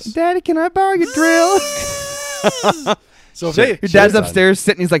ass. Daddy, can I borrow your drill? So if Shit. they, Your dad's son. upstairs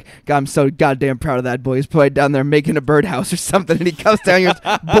sitting. He's like, God, I'm so goddamn proud of that boy. He's probably down there making a birdhouse or something. And he comes down here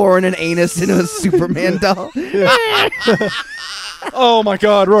boring an anus into a Superman doll. oh my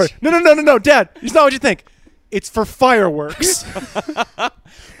God, Rory! No, Dad. It's not what you think. It's for fireworks.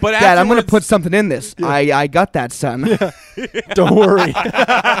 But Dad, I'm going to afterwards- put something in this. I got that, son. Don't worry.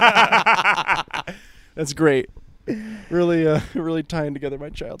 That's great. Really tying together my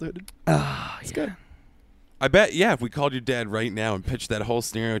childhood. It's good. I bet, yeah, if we called your dad right now and pitched that whole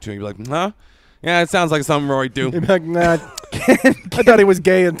scenario to him, you'd be like, huh? Yeah, it sounds like something Roy do. He'd be like, nah. I thought he was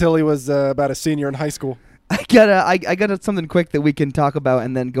gay until he was about a senior in high school. I got something quick that we can talk about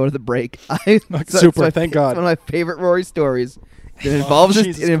and then go to the break. Super, thank God. It's one of my favorite Rory stories. It involves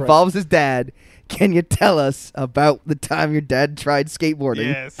involves his dad. Can you tell us about the time your dad tried skateboarding?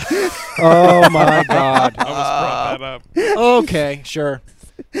 Yes. Oh my God. I almost brought that up. Okay, sure.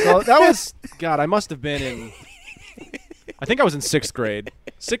 So that was God. I must have been in. I think I was in 6th grade.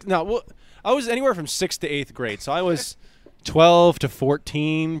 I was anywhere from 6th to 8th grade. So I was 12 to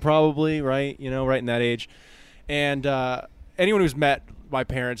 14, probably, right? Right in that age. And anyone who's met my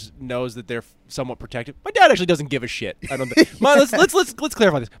parents knows that they're somewhat protective. My dad actually doesn't give a shit. I don't think. Let's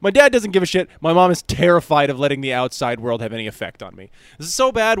clarify this. My dad doesn't give a shit. My mom is terrified of letting the outside world have any effect on me. This is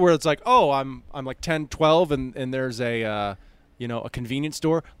so bad where it's like, oh, I'm like 10, 12, and there's a convenience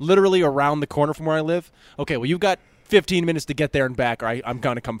store literally around the corner from where I live. Okay, well, you've got 15 minutes to get there and back, or I'm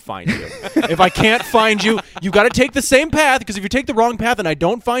going to come find you. If I can't find you, you got to take the same path, because if you take the wrong path and I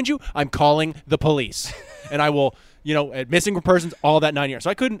don't find you, I'm calling the police. And I will, missing persons, all that 9 years. So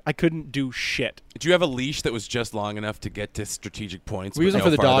I couldn't do shit. Did you have a leash that was just long enough to get to strategic points? We use them for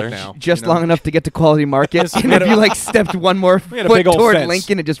the dog now. Just long enough to get to Quality Market. And if you stepped one more foot toward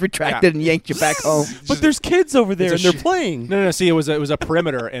Lincoln, it just retracted and yanked you back home. But there's kids over there and they're playing. No. See, it was a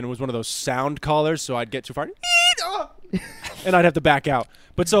perimeter, and it was one of those sound collars, so I'd get too far, and I'd have to back out.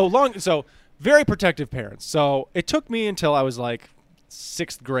 But so very protective parents. So it took me until I was like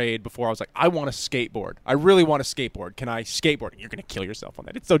 6th grade before I was like, I want to skateboard. I really want to skateboard. Can I skateboard? You're going to kill yourself on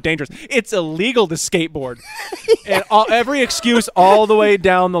that. It's so dangerous. It's illegal to skateboard. And every excuse all the way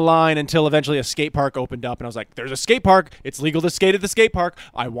down the line until eventually a skate park opened up. And I was like, there's a skate park. It's legal to skate at the skate park.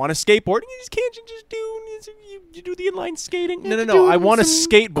 I want to skateboard. And you just do the inline skating. No. I want to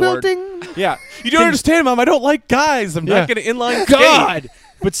skateboard. Quilting. Yeah. You don't understand, Mom. I don't like guys. I'm not going to inline skate. God.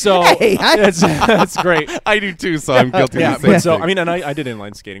 But so that's great. I do too, so I'm guilty. Yeah, of the same but thing. and I did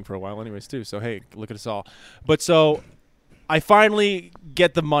inline skating for a while, anyways, too. So hey, look at us all. But so I finally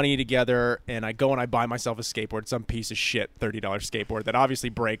get the money together, and I go and I buy myself a skateboard, some piece of shit $30 skateboard that obviously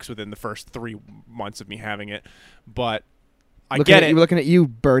breaks within the first 3 months of me having it. But I get it. You looking at you,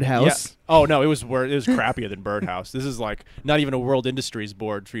 Birdhouse. Yeah. Oh no, it was crappier than Birdhouse. This is like not even a World Industries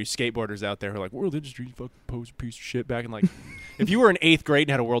board for you skateboarders out there who are like, World Industries fucking poser piece of shit. Back in like, if you were in 8th grade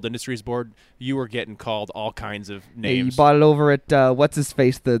and had a World Industries board, you were getting called all kinds of names. Hey, you bought it over at what's his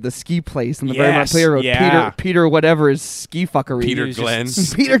face, the ski place in the Vermont Player Road. Yeah. Peter whatever his ski fuckery. Peter Glenn.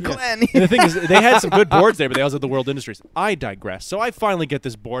 Peter Glenn. And the thing is, they had some good boards there, but they also had the World Industries. I digress. So I finally get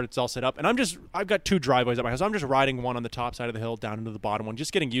this board. It's all set up, and I've got 2 driveways at my house. I'm just riding one on the top side of the hill down into the bottom one,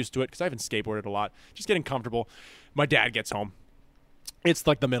 just getting used to it because I haven't skateboarded a lot. Just getting comfortable. My dad gets home. It's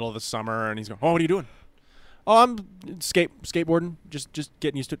like the middle of the summer, and he's going, "Oh, what are you doing?" "Oh, I'm skateboarding. Just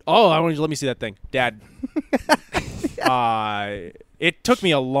getting used to it." "Oh, I want you to let me see that thing." "Dad." It took me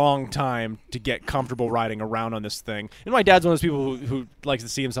a long time to get comfortable riding around on this thing. And my dad's one of those people who likes to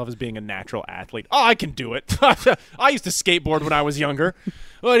see himself as being a natural athlete. "Oh, I can do it." I used to skateboard when I was younger.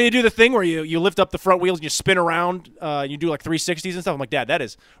 "Well, do you do the thing where you lift up the front wheels and you spin around, you do like 360s and stuff?" I'm like, "Dad, that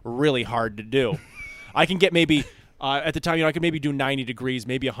is really hard to do." I can get maybe, at the time, I could maybe do 90 degrees,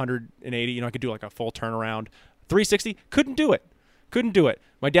 maybe 180. I could do like a full turnaround. 360, couldn't do it.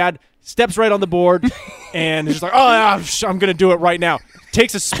 My dad steps right on the board and is just like, "Oh, yeah, I'm going to do it right now."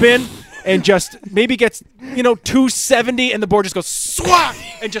 Takes a spin and just maybe gets, 270, and the board just goes swat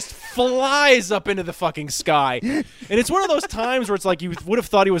and just flies up into the fucking sky. And it's one of those times where it's like you would have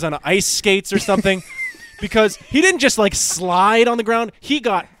thought he was on ice skates or something, because he didn't just like slide on the ground. He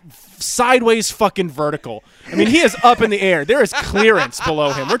got sideways fucking vertical. I mean, he is up in the air. There is clearance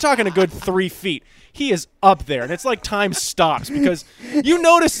below him. We're talking a good 3 feet. He is up there, and it's like time stops, because you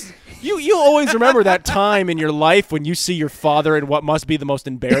notice, you always remember that time in your life when you see your father in what must be the most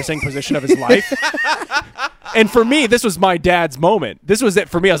embarrassing position of his life. And for me, this was my dad's moment. This was it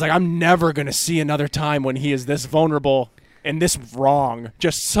for me. I was like, I'm never going to see another time when he is this vulnerable and this wrong.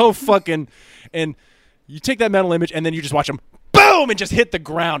 Just so fucking, and you take that mental image and then you just watch him boom and just hit the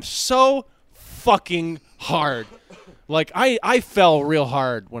ground so fucking hard. Like I fell real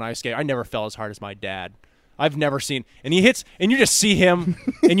hard when I skated. I never fell as hard as my dad. I've never seen, and he hits, and you just see him,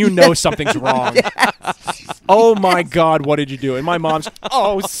 and you know something's wrong. Yes. Oh my God, what did you do? And my mom's,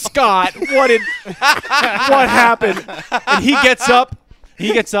 "Oh, Scott, what happened?" And he gets up,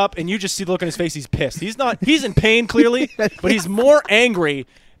 and you just see the look on his face. He's pissed. He's in pain clearly, but he's more angry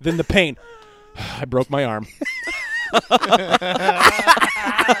than the pain. "I broke my arm."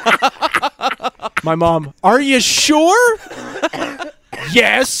 My mom, "Are you sure?"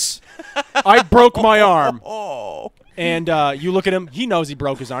 "Yes. I broke my arm." And you look at him. He knows he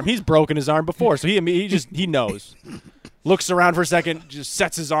broke his arm. He's broken his arm before, so he knows. looks around for a second, just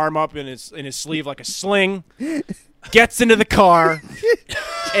sets his arm up in his sleeve like a sling, gets into the car,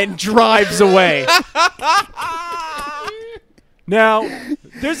 and drives away. Now,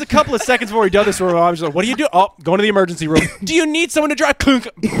 there's a couple of seconds before he does this where I was like, what do you do? Oh, going to the emergency room. Do you need someone to drive?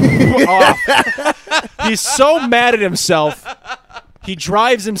 Off. He's so mad at himself. He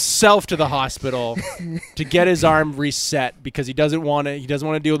drives himself to the hospital to get his arm reset because he doesn't want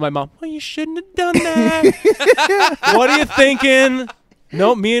to deal with my mom. Well, you shouldn't have done that. What are you thinking?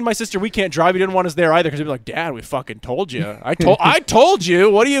 No, me and my sister, we can't drive. He didn't want us there either because he'd be like, Dad, we fucking told you. I told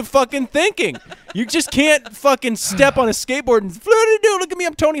you. What are you fucking thinking? You just can't fucking step on a skateboard and look at me,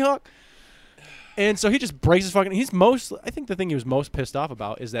 I'm Tony Hawk. And so he just breaks his fucking. I think the thing he was most pissed off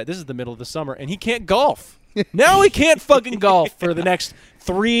about is that this is the middle of the summer and he can't golf. Now he can't fucking golf for the next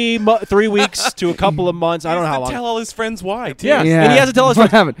 3 weeks to a couple of months. I don't know how long. Tell all his friends why. Too. Yeah, and he has to tell his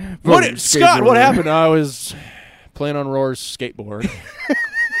friends. What happened? Scott, what happened? I was playing on Roar's skateboard.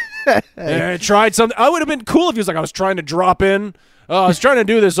 And I tried something. I would have been cool if he was like, I was trying to drop in. I was trying to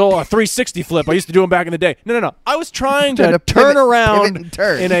do this old 360 flip. I used to do them back in the day. No. I was trying to turn around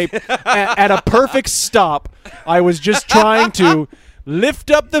in at a perfect stop. I was just trying to lift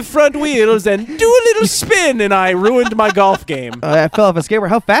up the front wheels and do a little spin, and I ruined my golf game. I fell off a skateboard.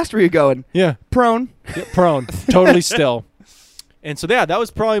 How fast were you going? Yeah. Prone. Yeah, prone. Totally still. And so, yeah, that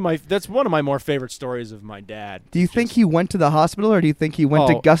was probably that's one of my more favorite stories of my dad. Do you think he went to the hospital, or do you think he went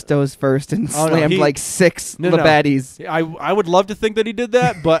to Gusto's first and slammed like 6 Labaddies? No. I would love to think that he did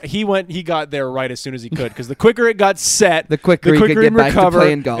that, but he got there right as soon as he could, because the quicker it got set, the quicker he could get back to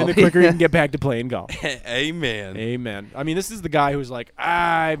playing golf. And the quicker he can get back to playing golf. Amen. I mean, this is the guy who's like,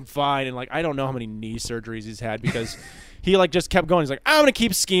 I'm fine, and like I don't know how many knee surgeries he's had because he like just kept going. He's like, I'm gonna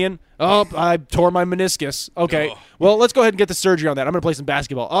keep skiing. Oh, I tore my meniscus. Okay, well, let's go ahead and get the surgery on that. I'm gonna play some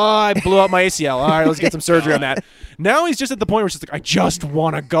basketball. Oh, I blew out my ACL. All right, let's get some surgery on that. Now he's just at the point where it's just like, I just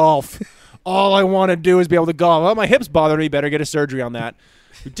want to golf. All I want to do is be able to golf. Oh, my hips bother me. Better get a surgery on that.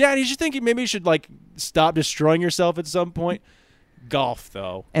 Dad, you should think maybe you should like stop destroying yourself at some point. Golf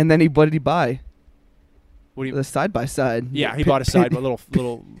though. And then what did he buy? What do you? The side by side. Yeah, he bought a little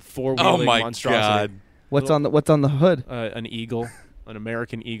 4-wheeling monstrosity. What's on the hood? An eagle, an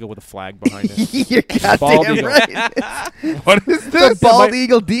American eagle with a flag behind it. You're goddamn right. What is this? The bald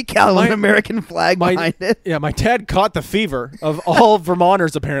eagle decal with an American flag behind it. Yeah, my dad caught the fever of all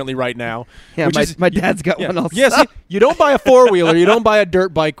Vermonters apparently right now. Yeah, my dad's got one also. Yeah, see, you don't buy a 4-wheeler, you don't buy a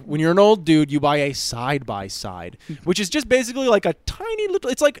dirt bike. When you're an old dude, you buy a side-by-side, which is just basically like a tiny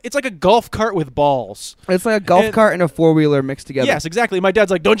little. It's like a golf cart with balls. It's like a golf cart and a 4-wheeler mixed together. Yes, exactly. My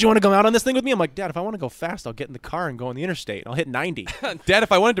dad's like, don't you want to go out on this thing with me? I'm like, Dad, if I want to go fast, I'll get in the car and go on the interstate. I'll hit 90. Dad,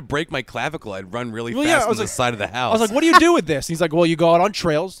 if I wanted to break my clavicle, I'd run really fast on the side of the house. I was like, what do you do with this? And he's like, well, you go out on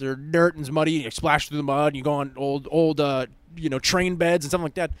trails. They're dirt and it's muddy. You splash through the mud. And you go on old train beds and something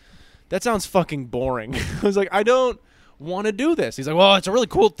like that. That sounds fucking boring. I was like, I don't want to do this. He's like, well, it's a really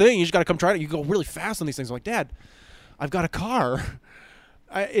cool thing. You just got to come try it. You go really fast on these things. I'm like, Dad, I've got a car.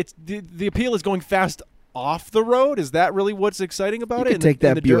 It's the appeal is going fast off the road. Is that really what's exciting about it? You could take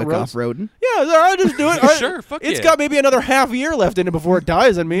that Buick off-roading. Yeah, I'll just do it. Sure, fuck It's got maybe another half year left in it before it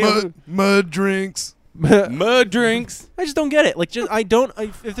dies on me. Mud drinks. Mud drinks. I just don't get it. Like,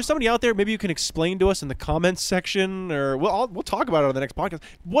 if there's somebody out there, maybe you can explain to us in the comments section, or we'll talk about it on the next podcast.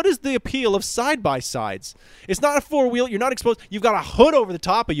 What is the appeal of side-by-sides? It's not a 4-wheel. You're not exposed. You've got a hood over the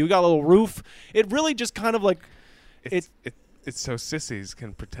top of you. You got a little roof. It really just kind of like it's so sissies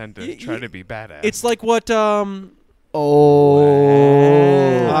can pretend to try to be badass. It's like what I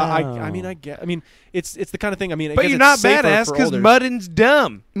mean, it's the kind of thing. I mean, but you're not badass because mudding's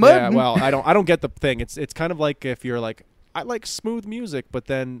dumb. Yeah, well, I don't get the thing. It's kind of like if you're like, I like smooth music, but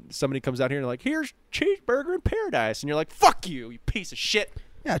then somebody comes out here and like, here's Cheeseburger in Paradise, and you're like, fuck you piece of shit.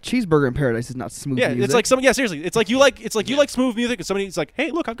 Yeah, Cheeseburger in Paradise is not smooth music. It's like seriously. It's like you like smooth music, and somebody's like, hey,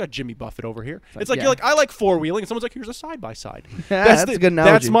 look, I've got Jimmy Buffett over here. It's like you're like, I like 4-wheeling, and someone's like, here's a side-by-side. That's a good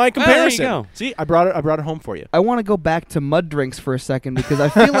analogy. That's my comparison. There you go. See, I brought it home for you. I want to go back to mud drinks for a second because I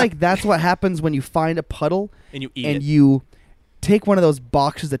feel like that's what happens when you find a puddle and you eat and it. You take one of those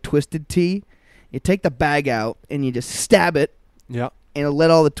boxes of Twisted Tea, you take the bag out, and you just stab it. Yeah. And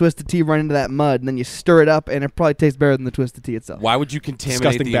let all the Twisted Tea run into that mud, and then you stir it up, and it probably tastes better than the Twisted Tea itself. Why would you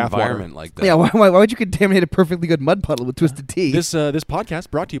contaminate the environment like that? Yeah, why would you contaminate a perfectly good mud puddle with Twisted Tea? This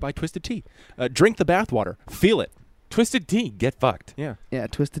podcast brought to you by Twisted Tea. Drink the bathwater. Feel it. Twisted Tea. Get fucked. Yeah. Yeah,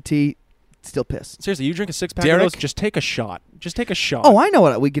 Twisted Tea, still piss. Seriously, you drink a 6-pack of those, just take a shot. Just take a shot. Oh, I know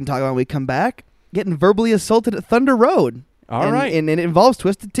what we can talk about when we come back. Getting verbally assaulted at Thunder Road. All right. And it involves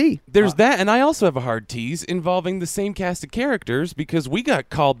Twisted Tea. There's that, and I also have a hard tease involving the same cast of characters because we got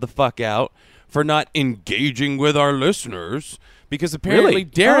called the fuck out for not engaging with our listeners. Because apparently Really?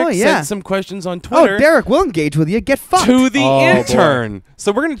 Derek sent some questions on Twitter. Oh, Derek will engage with you. Get fucked. To the intern. Boy.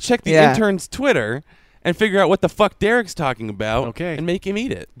 So we're going to check the intern's Twitter and figure out what the fuck Derek's talking about and make him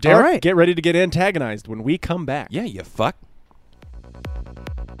eat it. Derek, get ready to get antagonized when we come back. Yeah, you fuck.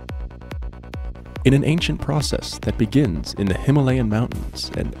 In an ancient process that begins in the Himalayan mountains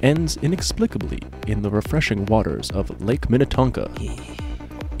and ends inexplicably in the refreshing waters of Lake Minnetonka,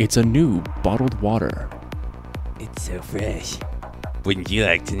 it's a new bottled water. It's so fresh. Wouldn't you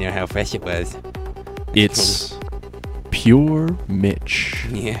like to know how fresh it was? It's Pure Mitch.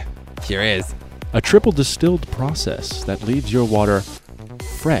 Yeah, sure is. A triple distilled process that leaves your water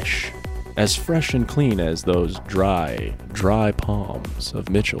fresh and clean as those dry palms of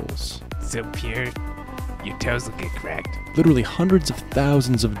Mitchell's. So pure, your toes will get cracked. Literally hundreds of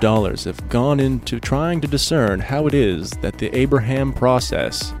thousands of dollars have gone into trying to discern how it is that the Abraham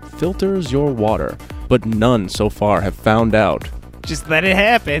process filters your water, but none so far have found out. Just let it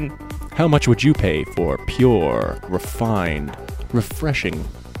happen. How much would you pay for pure, refined, refreshing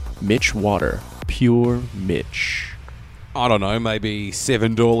Mitch water? Pure Mitch. I don't know, maybe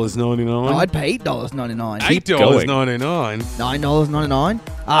 $7.99. Oh, I'd pay $8.99. $8.99. $9.99.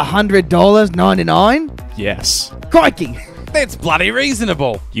 $100.99. Yes. Crikey! That's bloody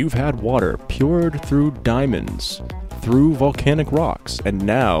reasonable. You've had water pured through diamonds, through volcanic rocks, and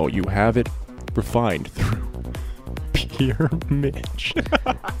now you have it refined through Pure Mitch.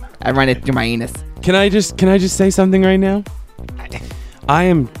 I run it through my anus. Can I just say something right now? I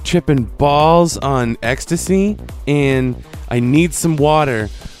am tripping balls on ecstasy, and I need some water.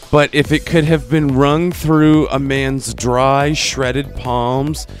 But if it could have been wrung through a man's dry, shredded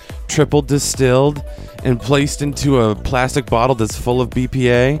palms, triple distilled, and placed into a plastic bottle that's full of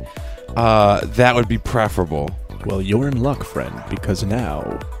BPA, that would be preferable. Well, you're in luck, friend, because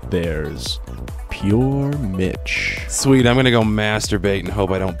now there's Pure Mitch. Sweet, I'm going to go masturbate and hope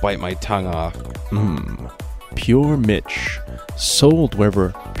I don't bite my tongue off. Pure Mitch. Sold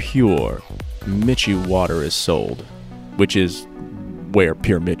wherever pure Mitchy water is sold, which is where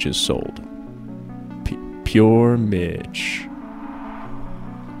Pure Mitch is sold. Pure Mitch.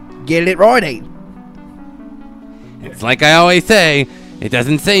 Get it right, eh? It's like I always say, it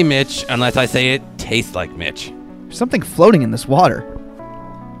doesn't say Mitch unless I say it tastes like Mitch. There's something floating in this water.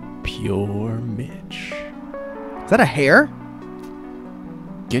 Pure Mitch. Is that a hair?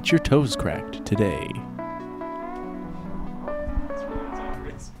 Get your toes cracked today.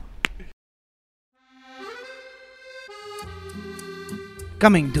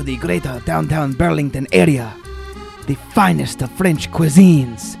 Coming to the greater downtown Burlington area, the finest of French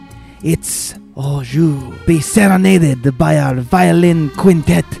cuisines. It's au jus. Be serenaded by our violin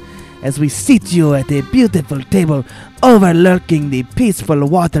quintet as we seat you at a beautiful table overlooking the peaceful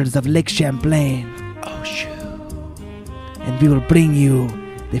waters of Lake Champlain. Au jus. And we will bring you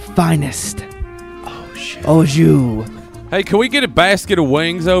the finest au jus. Hey, can we get a basket of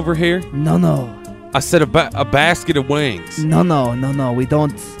wings over here? No. I said a basket of wings. No. We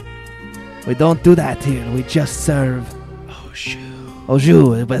don't do that here. We just serve au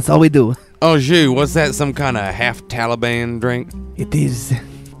jus. That's all we do. Au jus, what's that? Some kind of half Taliban drink? It is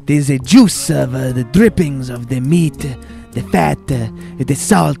a juice of the drippings of the meat, the fat, the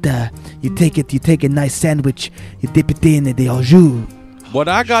salt. You take a nice sandwich, you dip it in the au jus. What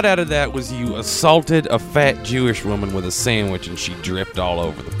I got out of that was you assaulted a fat Jewish woman with a sandwich and she dripped all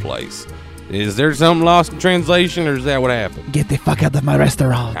over the place. Is there something lost in translation, or is that what happened? Get the fuck out of my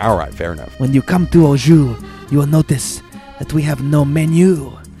restaurant. All right, fair enough. When you come to au jus, you will notice that we have no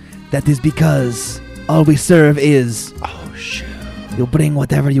menu. That is because all we serve is au jus. You bring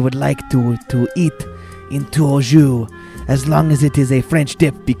whatever you would like to eat into au jus, as long as it is a French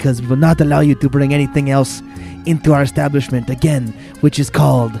dip, because we will not allow you to bring anything else into our establishment again, which is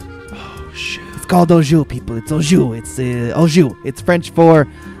called au jus. It's called au jus, people. It's au jus. It's au jus. It's French for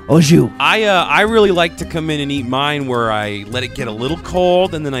au jus. I really like to come in and eat mine where I let it get a little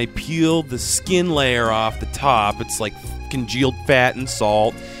cold and then I peel the skin layer off the top. It's like congealed fat and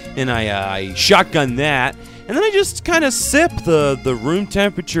salt, and I shotgun that, and then I just kind of sip the room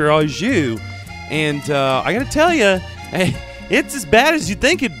temperature au jus, and I gotta tell you, it's as bad as you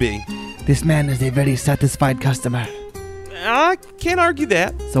think it'd be. This man is a very satisfied customer. I can't argue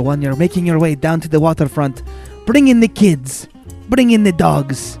that. So when you're making your way down to the waterfront, bring in the kids. Bring in the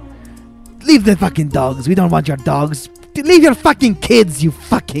dogs. Leave the fucking dogs. We don't want your dogs. Leave your fucking kids, you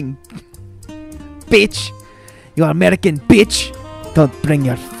fucking bitch. You American bitch. Don't bring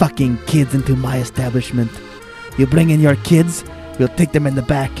your fucking kids into my establishment. You bring in your kids, we'll take them in the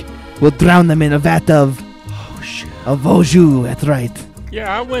back. We'll drown them in a vat of au jus. That's right.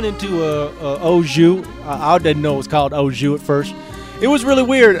 Yeah, I went into Au Jus. I didn't know it was called Au Jus at first. It was really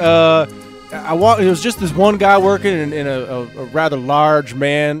weird. It was just this one guy working in a rather large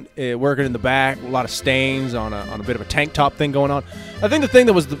man working in the back. A lot of stains on a bit of a tank top thing going on. I think the thing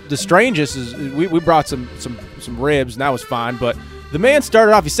that was the strangest is we brought some ribs and that was fine. But the man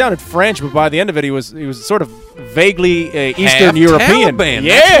started off. He sounded French, but by the end of it, he was sort of vaguely Eastern European. Taliban,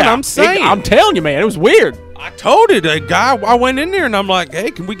 Yeah, that's what I'm saying. I'm telling you, man, it was weird. I told it, a guy. I went in there and I'm like, "Hey,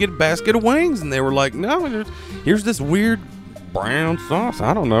 can we get a basket of wings?" And they were like, "No, here's this weird brown sauce.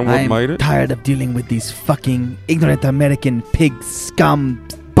 I don't know what made I'm it." tired of dealing with these fucking ignorant American pig scum,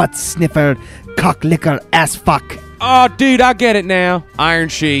 butt sniffer, cock licker, ass fuck. Oh, dude, I get it now. Iron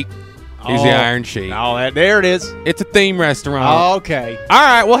Sheik. Here's the Iron Sheik. Oh, there it is. It's a theme restaurant. Okay. All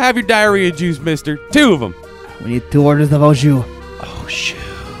right, we'll have your diarrhea juice, mister. 2 of them. We need 2 orders of au jus. Oh, shoot.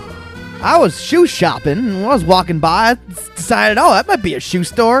 I was shoe shopping, and when I was walking by, I decided, oh, that might be a shoe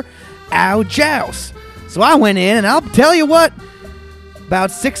store. Au Jouse. So I went in, and I'll tell you what,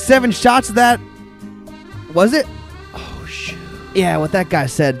 about 6-7 shots of that, was it? Oh, shoot. Yeah, what that guy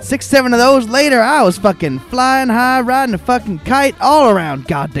said. 6-7 of those later, I was fucking flying high, riding a fucking kite all around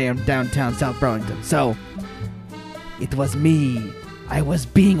goddamn downtown South Burlington. So, it was me. I was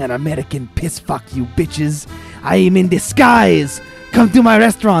being an American piss fuck, you bitches. I am in disguise. Come to my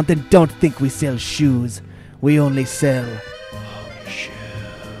restaurant and don't think we sell shoes. We only sell...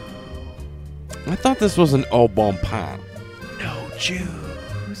 I thought this was an au bon pain. no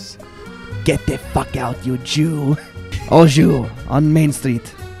Jews. Get the fuck out, you Jew. Au jus on Main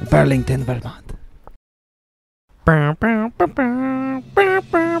Street, Burlington, Vermont.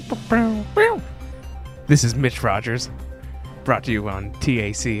 This is Mitch Rogers, brought to you on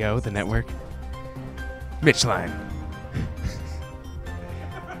TACO, the network. Mitch Line.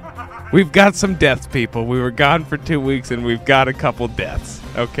 We've got some deaths, people. We were gone for 2 weeks, and we've got a couple deaths,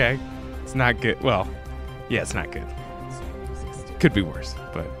 okay? It's not good. Well, yeah, it's not good. Could be worse,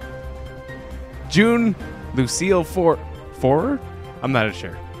 but... June Lucille Forer? I'm not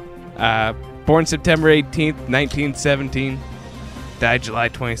sure. Born September 18th, 1917. Died July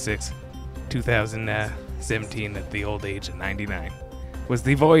 26th, 2017 at the old age of 99. Was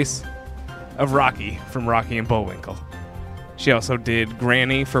the voice of Rocky from Rocky and Bullwinkle. She also did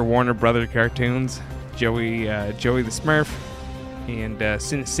Granny for Warner Brothers cartoons, Joey the Smurf,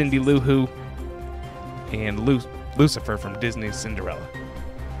 and Cindy Lou Who, and Lucifer from Disney's Cinderella.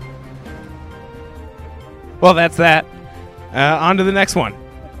 Well, that's that. On to the next one.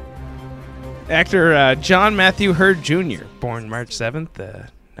 Actor John Matthew Hurd Jr., born March 7th,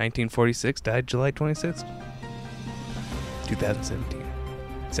 1946, died July 26th, 2017.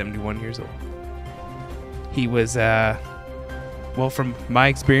 71 years old. He was, well, from my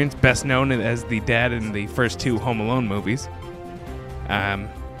experience, best known as the dad in the first 2 Home Alone movies.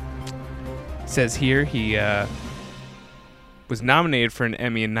 Says here he was nominated for an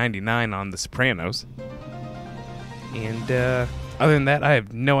Emmy in '99 on The Sopranos. And other than that, I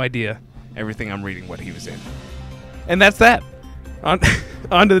have no idea everything I'm reading what he was in. And that's that. On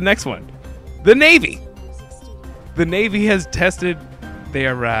to the next one. The Navy. The Navy has test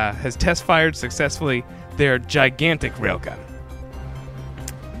fired successfully their gigantic railgun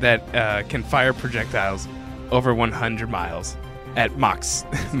that can fire projectiles over 100 miles at Mach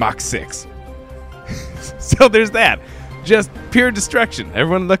 6. So there's that. Just pure destruction.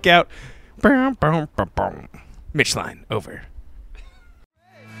 Everyone look out. Mitchline, over.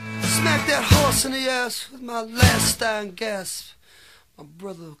 Smack that horse in the ass with my last dying gasp. My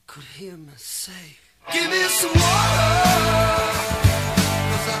brother could hear me say, give me some water.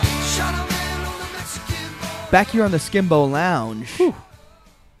 'Cause I shot a man on the Mexican border. Back here on the Skimbo Lounge. Whew.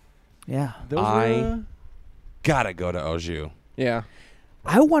 Yeah. Gotta go to au jus. Yeah.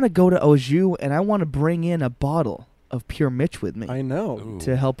 I want to go to au jus, and I want to bring in a bottle of Pure Mitch with me I know. Ooh.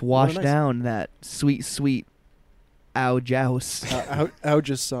 to help wash nice. down that sweet, sweet au jouse.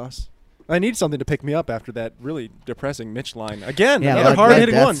 Just sauce. I need something to pick me up after that really depressing Mitch line. Again, Yeah, another that-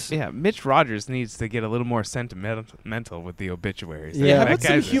 hard-hitting one. that's- Yeah, Mitch Rogers needs to get a little more sentimental with the obituaries. Yeah, how about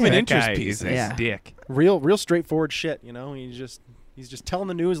some human interest Is pieces? a Yeah. dick. Real straightforward shit, you know? He's just telling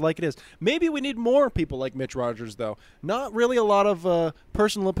the news like it is. Maybe we need more people like Mitch Rogers, though. Not really a lot of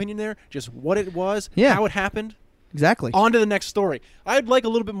personal opinion there, just what it was, Yeah. how it happened. Exactly. On to the next story. I'd like a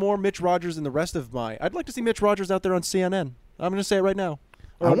little bit more Mitch Rogers than the rest of my... I'd like to see Mitch Rogers out there on CNN. I'm going to say it right now.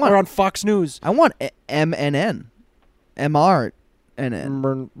 Or on Fox News. I want MNN.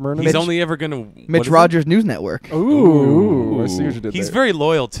 MRNN. He's only ever gonna Mitch Rogers News Network. Ooh. I see what you did He's there. very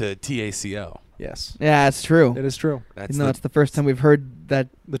loyal to TACO. Yes. Yeah, it's true. It is true. That's That's the first time we've heard that.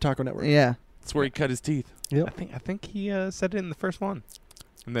 The Taco Network. Yeah. that's where he cut his teeth. Yep. I think he said it in the first one.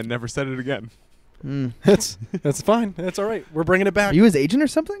 and then never said it again. That's fine. That's all right. We're bringing it back. Are you his agent or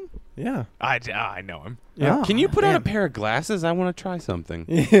something? Yeah. I know him. Yeah. Oh, Can you put on a man. pair of glasses? I want to try something.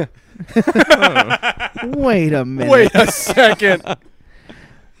 Yeah. Wait a minute. Wait a second.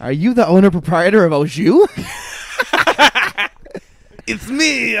 Are you the owner proprietor of Oju? It's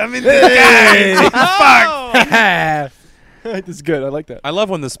me. I'm in This is good. I like that. I love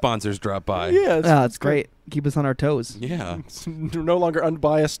when the sponsors drop by. Yeah. Oh, it's great. Keep us on our toes. Yeah. It's no longer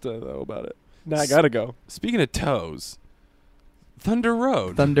unbiased though about it. Now I gotta go. Speaking of toes, Thunder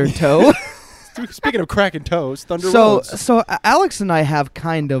Road. Thunder toe. Speaking of cracking toes, Thunder so Roads. so Alex and I have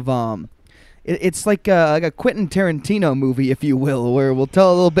kind of it's like a Quentin Tarantino movie, if you will, where we'll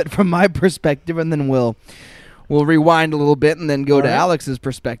tell a little bit from my perspective, and then we'll rewind a little bit, and then go All to right. Alex's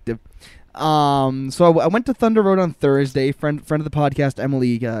perspective. So I went to Thunder Road on Thursday. Friend of the podcast,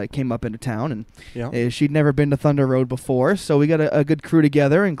 Emily, came up into town, and Yeah. she'd never been to Thunder Road before. So we got a good crew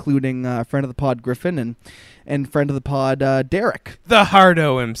together, including friend of the pod Griffin and friend of the pod Derek. The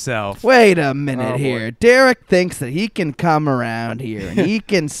Hardo himself. Wait a minute Oh, boy. here. Derek thinks that he can come around here and he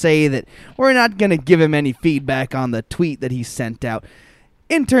can say that we're not going to give him any feedback on the tweet that he sent out.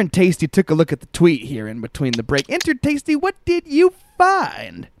 Intern Tasty took a look at the tweet here in between the break. Intern Tasty, what did you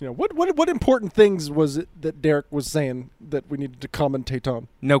find? You know, what important things was it that Derek was saying that we needed to commentate on?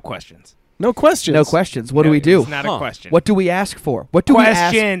 No questions. No questions. No questions. What do we do? It's not a question. What do we ask for? What do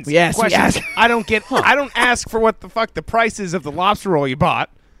Questions. we ask? Yes, we Questions. ask. I don't ask for what the fuck the price is of the lobster roll you bought.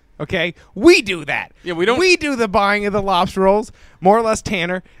 Okay? We do that. Yeah, we don't- We do the buying of the lobster rolls, more or less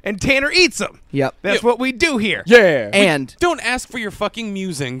Tanner, and Tanner eats them. Yep. That's what we do here. Yeah. And Don't ask for your fucking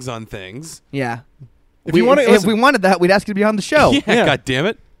musings on things. yeah. If you wanna- if listen. we wanted that, we'd ask you to be on the show. Yeah. God damn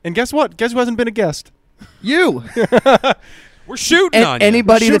it. And guess what? Guess who hasn't been a guest? You. We're shooting on you.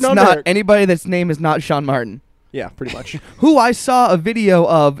 Anybody Shooting that's on not Derek. anybody that's name is not Sean Martin. Yeah, pretty much. Who I saw a video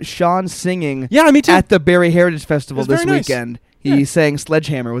of Sean singing Yeah, me too. at the Barrie Heritage Festival It was this very nice. weekend. He sang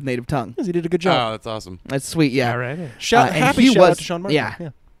Sledgehammer with native tongue. Yes, he did a good Oh, job. that's awesome. That's sweet, yeah. All right. And Happy he shout was- out to Sean Martin. yeah.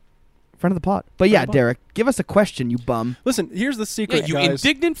 Friend of the pod. But yeah, of the pod. Derek, give us a question, you bum. Listen, here's the Yeah, secret, you guys.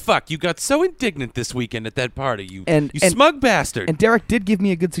 indignant fuck. You got so indignant this weekend at that party. You And- you and- smug bastard. And Derek did give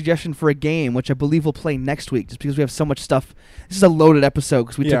me a good suggestion for a game, which I believe we'll play next week, just because we have so much stuff. This is a loaded episode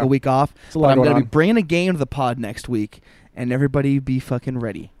because we took Yeah. a week off. It's a lot But I'm going going to on. be bringing a game to the pod next week, and everybody be fucking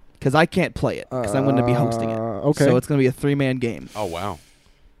ready. Because I can't play it, because I'm going to be hosting it. Okay. So it's going to be a 3-man game. oh, wow.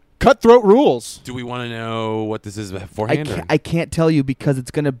 Cutthroat rules. Do we want to know what this is beforehand? or- I can't tell you because it's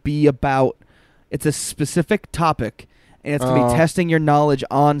going to be about, it's a specific topic, and it's going to be testing your knowledge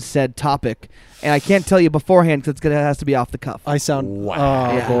on said topic. And I can't tell you beforehand because it has to be off the cuff. I sound.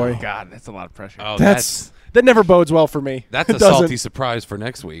 Wow. Oh Yeah. boy. God, that's a lot of pressure. Oh, That never bodes well for me. that's It a doesn't- salty surprise for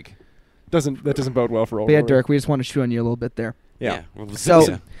next week. That doesn't bode well for old But yeah, Rory. Derek, we just want to shoot on you a little bit there. Yeah. Well, So-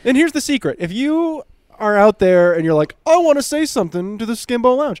 yeah. And here's the secret: if you are out there and you're like, I want to say something to the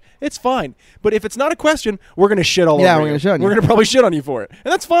Skimbo Lounge, it's fine. But if it's not a question, we're gonna shit all Yeah, over we're you. gonna shit on you. We're gonna probably shit on you for it,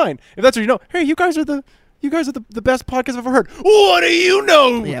 and that's fine. If that's what you know. Hey, you guys are the best podcast I've ever heard. What do you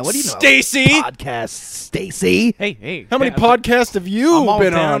know? Yeah, what do you know? Stacy? Podcast, Stacy. Hey. How many yeah, podcasts have you I'm all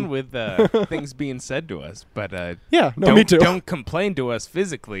been down on? with things being said to us, but Yeah, no, don't, me too. Don't complain to us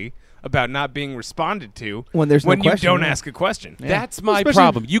physically about not being responded to When there's no when you question, don't yeah. ask a question. That's my Especially-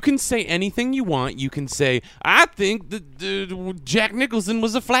 problem. You can say anything you want. You can say, I think that Jack Nicholson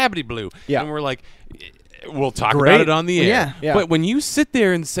was a flabbity blue. Yeah. And we're like, we'll talk Great. about it on the air. Yeah. Yeah. But when you sit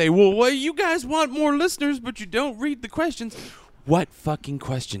there and say, well, you guys want more listeners, but you don't read the questions. What fucking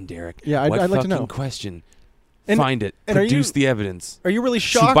question, Derek? Yeah, I'd what like to fucking know. question? And- Find it. and are Produce you- the evidence. Are you really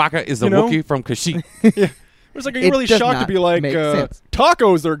shocked? Chewbacca is the you know? Wookiee from Kashyyyk. It's like, are you It really does shocked to not be like, make sense.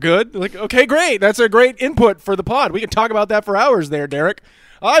 tacos are good? Like, okay, great. That's a great input for the pod. We can talk about that for hours there, Derek.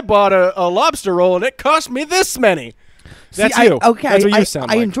 I bought a lobster roll, and it cost me this many. That's See, you. Okay, That's what I, you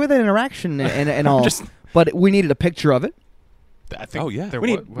sound I like. enjoy that interaction and all, Just- but we needed a picture of it. I think Oh, yeah. there We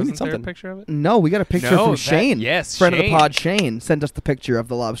need- wa- we need wasn't there a something. picture of it? No, we got a picture No, from that- Shane. yes, friend of the Shane. pod, Shane sent us the picture of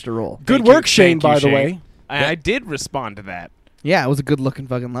the lobster roll. Good Thank work, you- Shane, thank you, by the Shane. way. I did respond to that. Yeah, it was a good-looking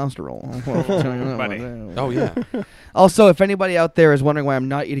fucking lobster roll. Buddy. Oh, yeah. Also, if anybody out there is wondering why I'm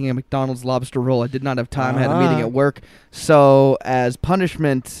not eating a McDonald's lobster roll, I did not have time. I had a meeting at work. So, as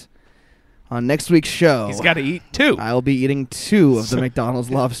punishment on next week's show, He's got to eat too. I will be eating 2 of the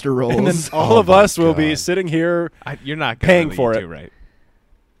McDonald's lobster rolls. And then all of us will be sitting here. You're not gonna Paying really for eat it. too, right?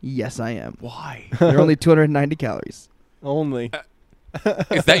 Yes, I am. Why? They're only 290 calories. Only.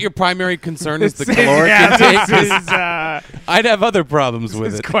 Is that your primary concern? Is the This is- caloric yeah, intake? this is, I'd have other problems with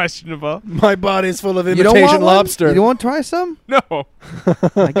this is it. questionable. My body's full of You don't imitation want lobster. One? You don't want to try some? No.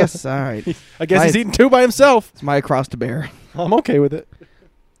 I guess, all right. I guess My- he's eating 2 by himself. It's my cross to bear. I'm okay with it.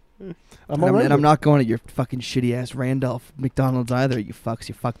 And I'm not going to your fucking shitty ass Randolph McDonald's either. You fucks,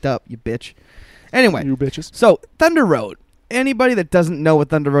 you fucked up, you bitch. Anyway, You bitches. so Thunder Road. Anybody that doesn't know what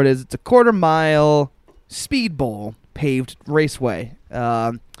Thunder Road is, it's a 1/4-mile speed bowl paved raceway.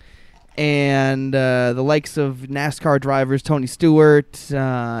 And the likes of NASCAR drivers Tony Stewart,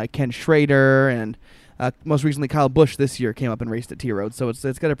 Ken Schrader, and most recently Kyle Busch this year came up and raced at T Road. So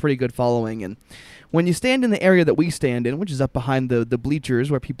it's got a pretty good following. And when you stand in the area that we stand in, which is up behind the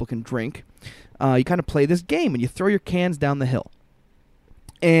bleachers where people can drink, you kind of play this game and you throw your cans down the hill.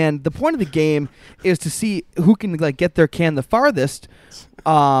 And the point of the game is to see who can get their can the farthest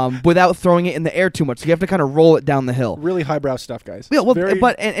without throwing it in the air too much. So you have to kind of roll it down the hill. Really highbrow stuff, guys. Yeah, well,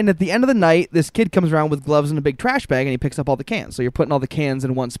 and at the end of the night, this kid comes around with gloves and a big trash bag, and he picks up all the cans. So you're putting all the cans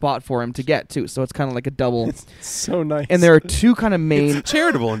in one spot for him to get to. So it's kind of like a double. It's so nice. And there are two kind of main. It's a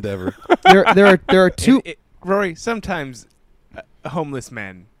charitable endeavor. there are two. Rory, sometimes homeless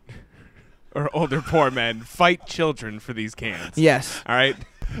men or older poor men fight children for these cans. Yes. All right.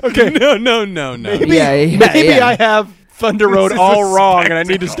 Okay. No. Maybe Yeah. I have Thunder Road all wrong, and I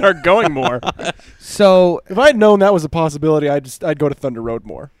need to start going more. So If I had known that was a possibility, I'd go to Thunder Road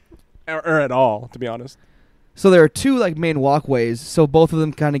more, or at all, to be honest. So there are two main walkways, so both of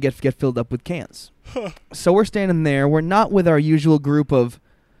them kind of get filled up with cans. So we're standing there. We're not with our usual group of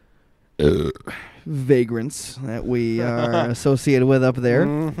vagrants that we are associated with up there.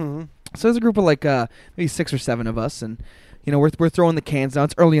 Mm-hmm. So there's a group of maybe 6 or 7 of us, and we're throwing the cans down.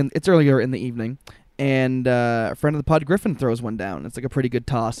 It's earlier in the evening, and a friend of the pod, Griffin, throws one down. It's like a pretty good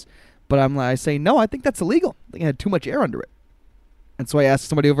toss, but I say no. I think that's illegal. I think it had too much air under it. And so I asked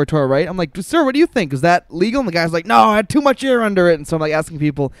somebody over to our right. I'm like, sir, what do you think? Is that legal? And the guy's like, no, I had too much air under it. And so I'm asking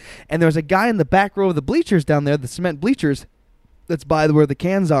people, and there's a guy in the back row of the bleachers down there, the cement bleachers, that's by where the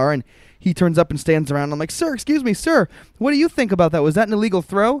cans are, and he turns up and stands around. I'm like, sir, excuse me, sir, what do you think about that? Was that an illegal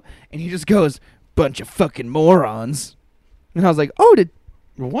throw? And he just goes, bunch of fucking morons. And I was like,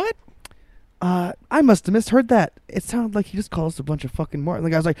 what? I must have misheard that. It sounded like he just called us a bunch of fucking morons.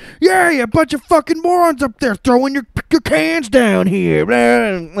 And the guy's like, yeah, you bunch of fucking morons up there throwing your cans down here.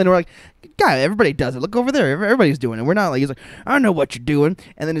 And we're like, God, everybody does it. Look over there. Everybody's doing it. We're not he's like, I know what you're doing.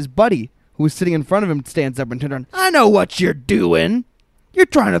 And then his buddy, who was sitting in front of him, stands up and turns around. I know what you're doing. You're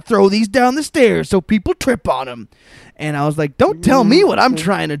trying to throw these down the stairs so people trip on them. And I was like, don't tell me what I'm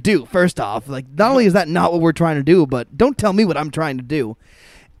trying to do, first off. Not only is that not what we're trying to do, but don't tell me what I'm trying to do.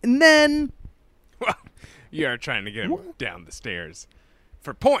 And then... Well, you are trying to get him down the stairs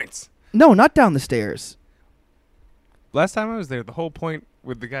for points. No, not down the stairs. Last time I was there, the whole point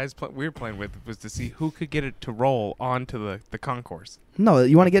with the guys we were playing with was to see who could get it to roll onto the concourse. No,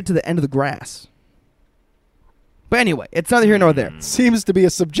 you want to get to the end of the grass. But anyway, it's neither here nor there. Seems to be a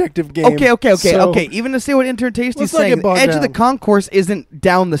subjective game. Okay. Even to see what Intern Tasty's Let's not saying, get the bogged edge of the down. concourse isn't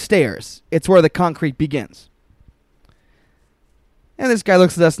down the stairs. It's where the concrete begins. And this guy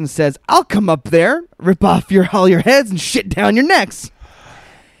looks at us and says, I'll come up there, rip off all your heads and shit down your necks.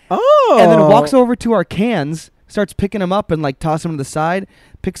 Oh. And then walks over to our cans, starts picking them up and tossing them to the side,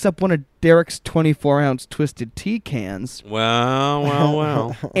 picks up one of Derek's 24-ounce Twisted Tea cans.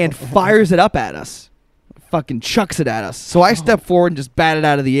 Wow. And fires it up at us. Fucking chucks it at us. So I step forward and just bat it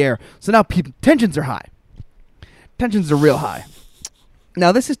out of the air. So now tensions are high. Tensions are real high.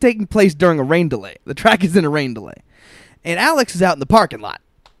 Now this is taking place during a rain delay. The track is in a rain delay. And Alex is out in the parking lot.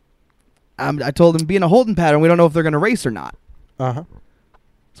 I told him, be in a holding pattern. We don't know if they're going to race or not. Uh-huh.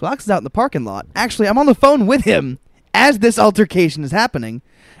 So Alex is out in the parking lot. Actually, I'm on the phone with him as this altercation is happening,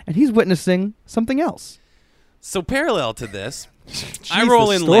 and he's witnessing something else. So parallel to this, I roll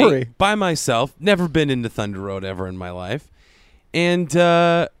in late by myself. Never been into Thunder Road ever in my life. And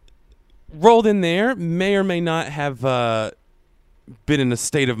rolled in there. May or may not have been in a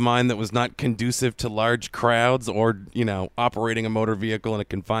state of mind that was not conducive to large crowds or, operating a motor vehicle in a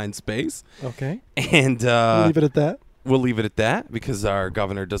confined space. Okay. And We'll leave it at that. We'll leave it at that because our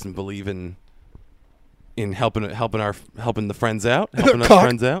governor doesn't believe in helping the friends out, helping us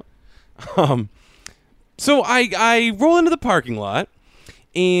friends out. So I roll into the parking lot,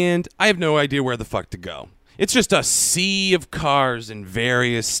 and I have no idea where the fuck to go. It's just a sea of cars in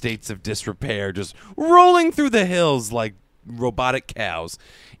various states of disrepair, just rolling through the hills like robotic cows.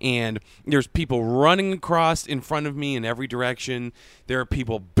 And there's people running across in front of me in every direction. There are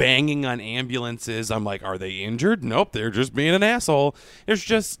people banging on ambulances. I'm like, are they injured? Nope, they're just being an asshole. There's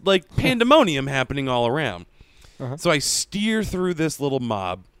just pandemonium happening all around. Uh-huh. So I steer through this little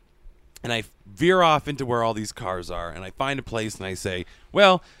mob, and I veer off into where all these cars are, and I find a place, and I say,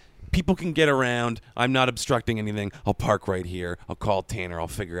 well, people can get around. I'm not obstructing anything. I'll park right here. I'll call Tanner. I'll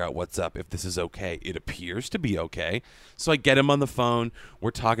figure out what's up. If this is okay, it appears to be okay. So I get him on the phone.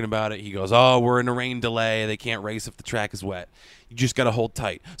 We're talking about it. He goes, "Oh, we're in a rain delay. They can't race if the track is wet. You just got to hold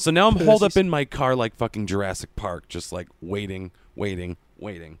tight." So now I'm holed up in my car like fucking Jurassic Park, just like waiting.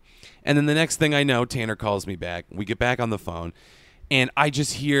 And then the next thing I know, Tanner calls me back. We get back on the phone. And I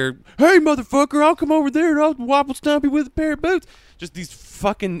just hear, "Hey, motherfucker, I'll come over there and I'll wobble stomp you with a pair of boots." Just these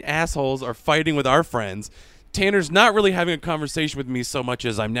fucking assholes are fighting with our friends. Tanner's not really having a conversation with me so much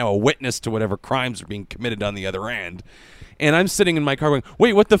as I'm now a witness to whatever crimes are being committed on the other end. And I'm sitting in my car going,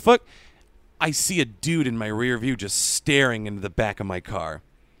 "Wait, what the fuck?" I see a dude in my rear view just staring into the back of my car.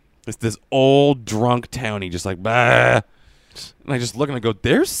 It's this old drunk townie just like, bah. And I just look and I go,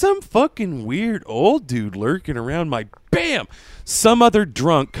 "There's some fucking weird old dude lurking around my..." Bam! Some other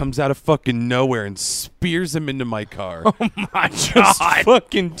drunk comes out of fucking nowhere and spears him into my car. Oh my Just God.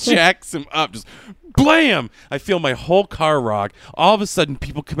 fucking jacks him up. Just blam! I feel my whole car rock. All of a sudden,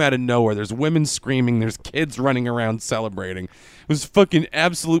 people come out of nowhere. There's women screaming. There's kids running around celebrating. It was fucking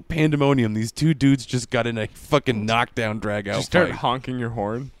absolute pandemonium. These two dudes just got in a fucking knockdown drag-out Just start fight. honking your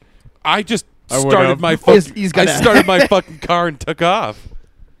horn. I just I would've. started my fucking. He's I gonna- started my fucking car and took off.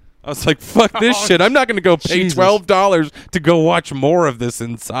 I was like, "Fuck this shit! I'm not going to go pay Jesus. $12 to go watch more of this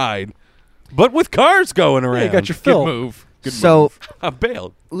inside." But with cars going around, Yeah, you got your Good fill. move. Good So move. I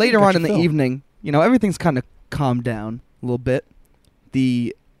bailed. later Got on your in the fill. evening, everything's kind of calmed down a little bit.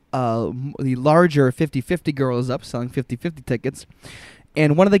 The larger 50-50 girl is up selling 50-50 tickets,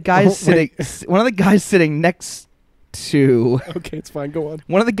 and one of the guys sitting next to Okay, it's fine. Go on.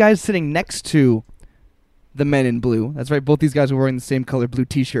 one of the guys sitting next to the men in blue. That's right. Both these guys were wearing the same color blue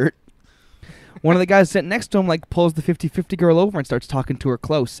T-shirt. One of the guys sitting next to him pulls the 50-50 girl over and starts talking to her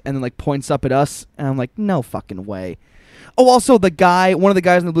close, and then points up at us, and I'm like, "No fucking way." Oh, also one of the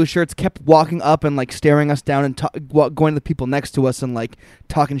guys in the blue shirts kept walking up and staring us down and going to the people next to us and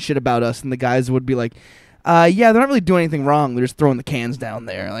talking shit about us, and the guys would be like, "Yeah, they're not really doing anything wrong. They're just throwing the cans down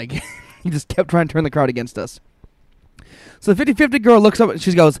there." He just kept trying to turn the crowd against us. So the 50-50 girl looks up and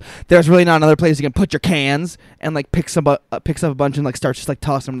she goes, "There's really not another place you can put your cans," and picks up a bunch and starts just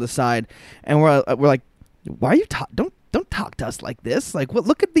tossing them to the side. And we're like, "Why are you don't talk to us like this? What?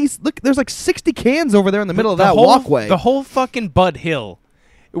 Look at these. Look, there's 60 cans over there in the middle of that walkway." The whole fucking Bud Hill.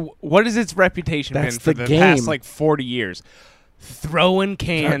 What is its reputation That's been for the the past game. 40 years? Throwing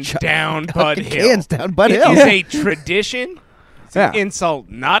cans down Bud Fucking Hill. cans down Bud It Hill. is a tradition. It's an Yeah. insult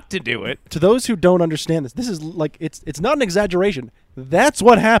not to do it. To those who don't understand this is it's not an exaggeration. That's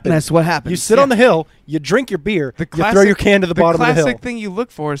what happens. That's what happens. You sit Yeah. on the hill, you drink your beer, The you throw your can to the bottom of the hill. classic thing you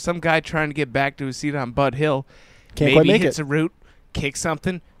look for is some guy trying to get back to his seat on Bud Hill. Can't Maybe quite make hits it. a root, kicks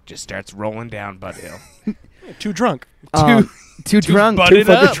something, just starts rolling down Bud Hill. Too drunk. Too drunk. Bud Too it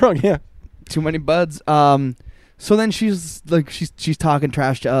fucking up. drunk, yeah. Too many buds. So then she's she's talking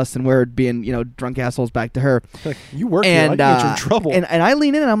trash to us, and we're being drunk assholes back to her. You work here. I And can get you in trouble. And I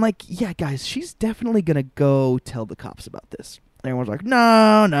lean in and I'm like, "Yeah, guys, she's definitely gonna go tell the cops about this." And everyone's like, No.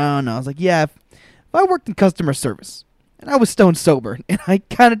 I was like, "Yeah, if I worked in customer service and I was stone sober and I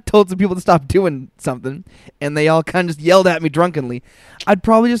kind of told some people to stop doing something, and they all kind of just yelled at me drunkenly, I'd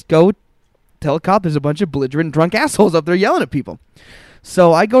probably just go tell a cop there's a bunch of belligerent drunk assholes up there yelling at people."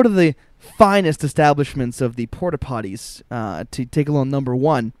 So I go to the finest establishments of the porta potties to take a little number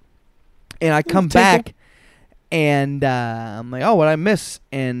one, and I come back, and I'm like, "Oh, what I miss?"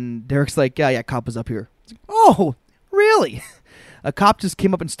 And Derek's like, "Yeah, cop was up here." I was like, "Oh, really?" A cop just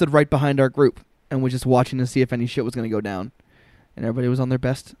came up and stood right behind our group and was just watching to see if any shit was going to go down, and everybody was on their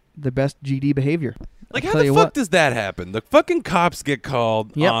best GD behavior. Like, I'll how tell the you fuck what. does that happen? The fucking cops get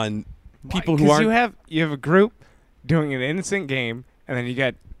called Yep. on people who Because aren't. you have a group doing an innocent game, and then you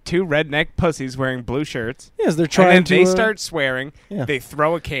got two redneck pussies wearing blue shirts. yes, they're And trying then to. they start swearing. yeah. They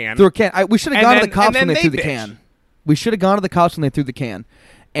throw a can. Threw a can. We should have And gone to then- the cops and when then they threw they the bitch. can. We should have gone to the cops when they threw the can,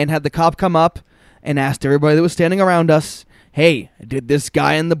 and had the cop come up and asked everybody that was standing around us, "Hey, did this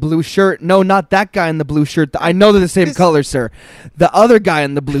guy in the blue shirt?" "No, not that guy in the blue shirt. I know they're the same color, sir. The other guy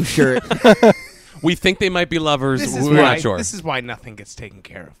in the blue shirt." We think they might be lovers. This is We're why. not sure. This is why nothing gets taken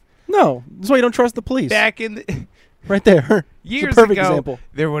care of. No, that's why you don't trust the police. Back in the Right there. years it's a perfect ago, example.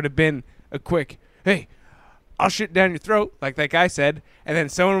 there would have been a quick, "Hey, I'll shit down your throat," like that guy said, and then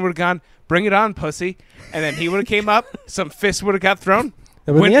someone would have gone, "Bring it on, pussy," and then he would have came up, some fist would have got thrown.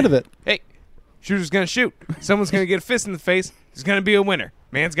 That was the end of it. Hey, shooter's gonna shoot. Someone's gonna get a fist in the face. There's gonna be a winner.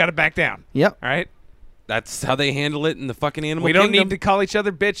 Man's got to back down. Yep. All right. That's how they handle it in the fucking animal We don't kingdom. need to call each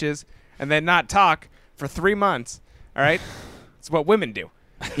other bitches and then not talk for 3 months. All right. It's what women do.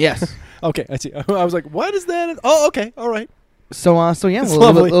 Yes. Okay, I see. I was like, what is that? Oh, okay, all right. So yeah, a It's little,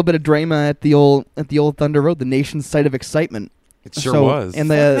 lovely. little bit of drama at the old Thunder Road, the nation's site of excitement. It sure So- was. and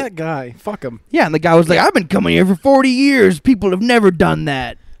Fuck the that guy. Fuck him. yeah, and the guy was like, "I've been coming here for 40 years. People have never done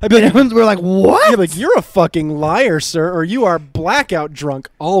that." I'd be like, And we're like, "What?" you're like, you're a fucking liar, sir, or you are blackout drunk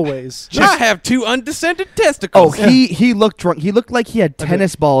always. I have 2 undescended Oh, testicles. he looked drunk. He looked like he had bet.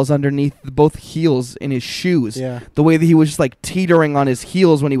 tennis balls underneath both heels in his shoes. Yeah. The way that he was just like teetering on his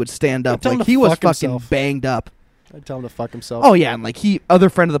heels when he would stand up, Tell him like to he was fuck fucking himself. banged up. I'd tell him to fuck himself. Oh yeah, and like other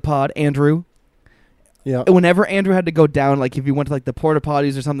friend of the pod, Andrew. Yeah. Whenever Andrew had to go down, like if he went to like the porta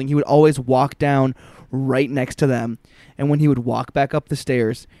potties or something, he would always walk down right next to them. And when he would walk back up the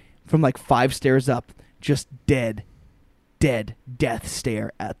stairs, from like 5 stairs up, just dead death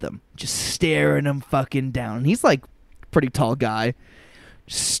stare at them, just staring them fucking down. And he's like pretty tall guy,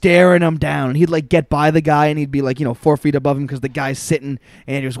 staring him down. And he'd like get by the guy, and he'd be like 4 feet above him because the guy's sitting,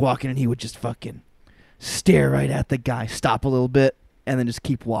 and Andrew's walking, and he would just fucking stare right at the guy, stop a little bit, and then just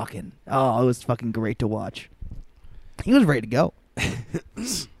keep walking. Oh, it was fucking great to watch. He was ready to go.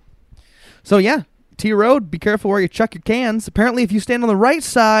 So yeah, T Road, be careful where you chuck your cans. Apparently, if you stand on the right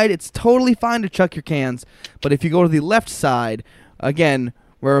side, it's totally fine to chuck your cans. But if you go to the left side, again,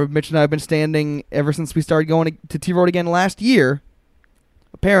 where Mitch and I have been standing ever since we started going to T Road again last year,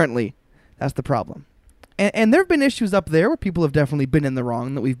 apparently, that's the problem. And there have been issues up there where people have definitely been in the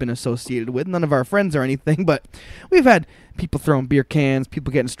wrong that we've been associated with. None of our friends or anything, but we've had people throwing beer cans,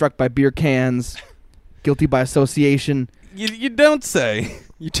 people getting struck by beer cans, guilty by association. You don't say.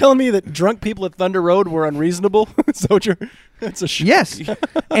 You telling me that drunk people at Thunder Road were unreasonable? Is that what you're? That's a Yes.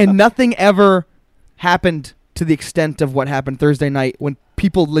 And nothing ever happened to the extent of what happened Thursday night when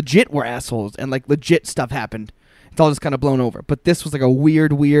people legit were assholes and like legit stuff happened. It's all just kind of blown over. But this was like a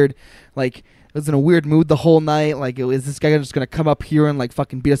weird, like, it was in a weird mood the whole night. Like, is this guy just going to come up here and, like,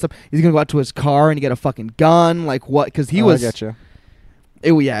 fucking beat us up? He's going to go out to his car and get a fucking gun? Like, what? Because he was... I get you.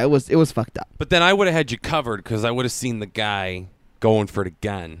 It was fucked up. But then I would have had you covered because I would have seen the guy going for the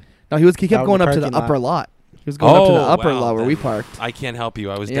gun. No, he kept Out in going the up to the parking upper lot. lot. He was going up to the Oh, upper wow, lot where we then parked. I can't help you.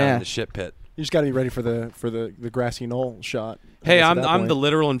 I was down Yeah. in the shit pit. You just got to be ready for the grassy knoll shot. I Hey, guess at I'm that the point.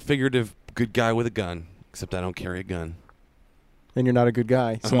 literal and figurative good guy with a gun, except I don't carry a gun. And you're not a good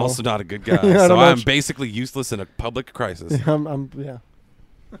guy. I'm So also not a good guy, I don't so know I'm what- basically useless in a public crisis. yeah.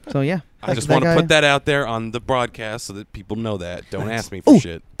 So, yeah. I just That want to guy- put that out there on the broadcast so that people know that. Don't ask me for Ooh.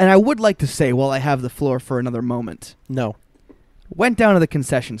 shit. And I would like to say, while I have the floor for another moment, No. went down to the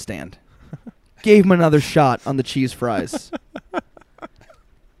concession stand, gave him another shot on the cheese fries.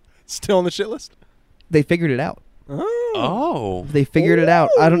 Still on the shit list? They figured it out. Oh. They figured it out.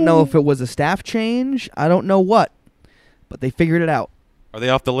 I don't know if it was a staff change. I don't know what, but they figured it out. Are they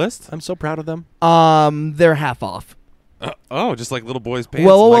off the list? I'm so proud of them. They're half off. Oh, just like Little Boy's Pants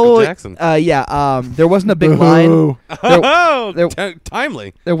Well, and Michael wait, Jackson. Yeah. There wasn't a big line. Boo. Oh, there-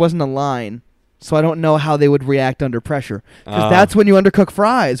 timely. There wasn't a line, so I don't know how they would react under pressure. Because Ah. that's when you undercook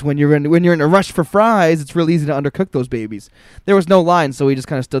fries. When you're in a rush for fries, it's real easy to undercook those babies. There was no line, so we just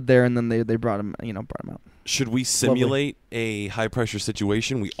kind of stood there, and then they brought him out. Should we simulate a high pressure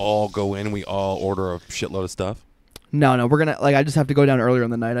situation? We all go in, we all order a shitload of stuff. No, we're gonna I just have to go down earlier in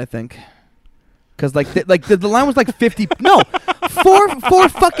the night, I think. Because the line was like 50. No, four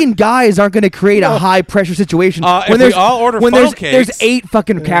fucking guys aren't gonna create a high pressure situation If we all order when funnel there's cakes- 8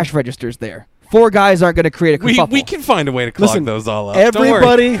 fucking cash registers there. 4 guys aren't gonna create a kerfuffle. We can find a way to clog Listen, those all up. Don't worry.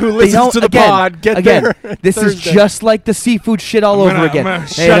 everybody who They listens don't- to the again, pod, get again, there. This is Thursday. just like the seafood shit all over again. I'm gonna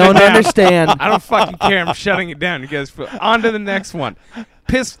They shut it don't down. understand. I don't fucking care. I'm shutting it down. You guys, on to the next one.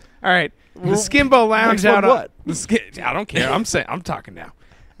 Piss. All right, the Skimbo Lounge next one out. what? I don't care. I'm talking now.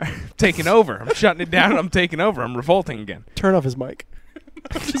 I'm taking over. I'm shutting it down. I'm taking over. I'm revolting again. Turn off his mic.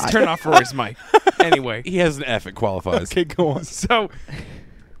 Just turn off Roy's mic. Anyway, He has an F. It qualifies. Okay, go on. so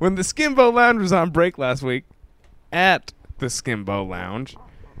when the Skimbo Lounge was on break last week, at the Skimbo Lounge,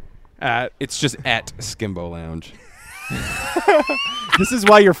 It's just at Skimbo Lounge. This is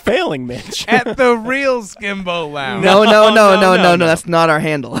why you're failing, Mitch. at the real Skimbo Lounge. No, no. that's not our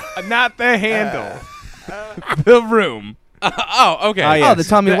handle. Not the handle. The room. Oh, okay. Ah, yeah. Oh, the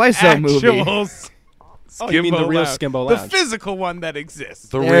Tommy The Wiseau movie. actual Oh, you mean the real Lounge. Skimbo The Lounge. physical one that exists.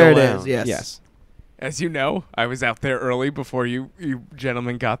 The There real it lounge. is. Yes. Yes. As you know, I was out there early before you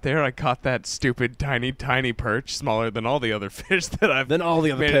gentlemen got there. I caught that stupid tiny perch, smaller than all the other fish that I've Than all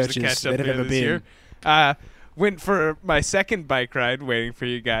the other managed to perches catch up that have there ever this year. Went for my second bike ride, waiting for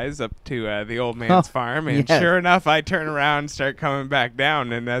you guys up to the old man's farm, and yeah. sure enough, I turn around and start coming back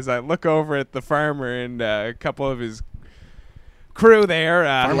down. And as I look over at the farmer and a couple of his crew there.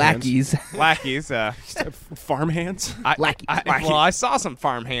 Lackeys. Lackeys. Farmhands. Lackey. Well, I saw some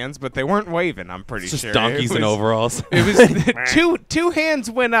farm hands, but they weren't waving. I'm pretty Just sure. donkeys in overalls. It was two hands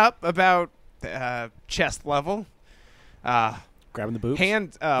went up about chest level. Grabbing the boobs.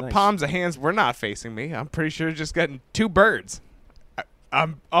 Nice. Palms of hands were not facing me. I'm pretty sure just getting two birds.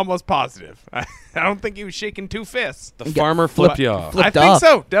 I'm almost positive. I don't think he was shaking two fists. The farmer flipped you off. Flipped I think off.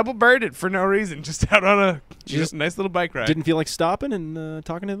 so. Double birded for no reason, just out on a just nice little bike ride. Didn't feel like stopping and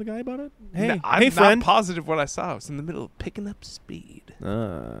talking to the guy about it? Hey, No, I'm hey, friend. not positive what I saw. I was in the middle of picking up speed.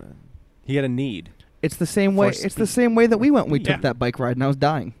 He had a need. It's the same way. For It's the same way that we went when we Yeah. took that bike ride, and I was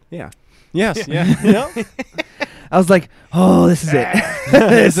dying. Yeah. Yes. Yeah. You know? I was like, "Oh, this is it.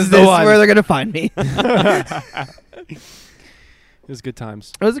 this is the one. where they're gonna find me." It was good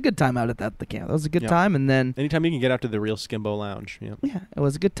times. It was a good time out at the camp. It was a good Yeah. time, and then Anytime you can get out to the real Skimbo Lounge. Yeah. yeah, it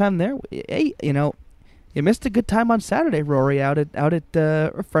was a good time there. Hey, you missed a good time on Saturday, Rory, out at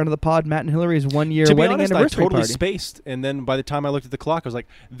a friend of the pod, Matt and Hillary's 1-year To be wedding honest, I anniversary totally party. spaced, and then by the time I looked at the clock, I was like,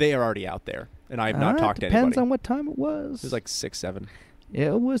 they are already out there, and I have not talked to Depends anybody. on what time it was. It was like 6, 7.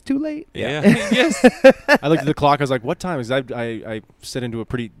 It was too late. Yeah. Yes. I looked at the clock. I was like, "What time is that?" I set into a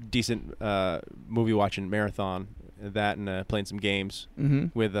pretty decent movie watching marathon. That and playing some games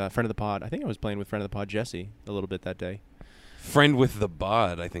with a friend of the pod. I think I was playing with friend of the pod Jesse a little bit that day. Friend with the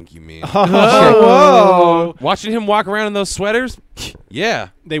bod, I think you mean. Whoa! Watching him walk around in those sweaters? Yeah.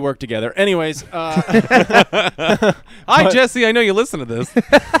 They work together. Anyways, Hi, Jesse. I know you listen to this.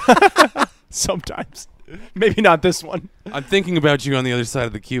 sometimes, maybe not this one, I'm thinking about you on the other side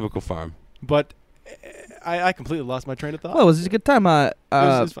of the cubicle farm. but I completely lost my train of thought. Well, it was a good time.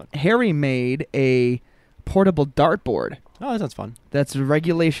 was fun. Harry made a portable dartboard. Oh, that sounds fun. That's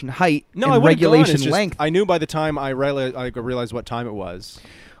regulation height No, I and would've gone. It's regulation just length. I knew by the time I realized what time it was.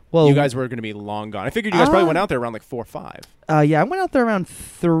 Well, You guys were going to be long gone. I figured you guys probably went out there around like 4 or 5. yeah, I went out there around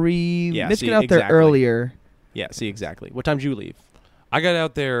 3. Yeah, Mitch see, got out there exactly. earlier. Yeah, see exactly. What time did you leave? I got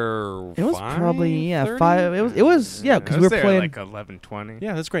out there. It was probably 5:30? 5. It was because I we was were there playing. like 11:20.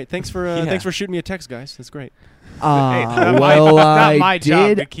 Yeah, that's great. Thanks for Yeah. shooting me a text, guys. That's great. Hey, it's not Well, not my I job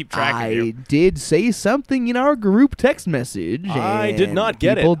did. to keep track of I you. did say something in our group text message. I did and not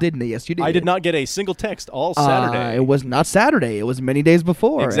get it. People didn't. Yes, you did. I did not get a single text all Saturday. It was not Saturday. It was many days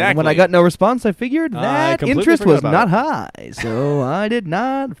before. And when I Exactly. got no response, I figured I that completely interest forgot was about not it. high. So I did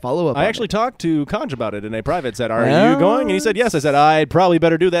not follow up. I on actually it. talked to Conj about it in a private. Said, "Are Well, you going?" And he said, "Yes." I said, "I'd probably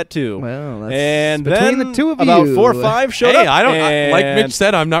better do that too." Well, that's and between then the two of about you. 4 or 5 showed Hey, up. I don't. Like and- Mitch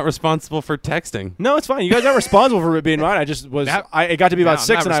said, I'm not responsible for texting. No, it's fine. You guys aren't responsible for it being mine. I just was. It got to be about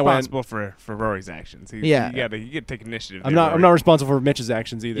 6, and I went. responsible for Rory's actions. Yeah. you gotta take initiative. I'm there, not. I'm Rory. not responsible for Mitch's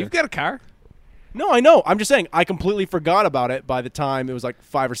actions either. You've got a car. No, I know. I'm just saying. I completely forgot about it by the time it was like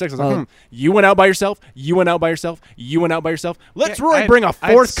 5 or 6. I was like, Oh. You went out by yourself. You went out by yourself. You went out by yourself. Let's Yeah, Roy I bring a had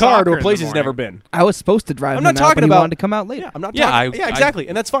 4th car soccer to a in place the he's never morning. been. I was supposed to drive I'm him not out, talking but he about- wanted to come out late. Yeah, I'm not. Yeah, talking, I- exactly,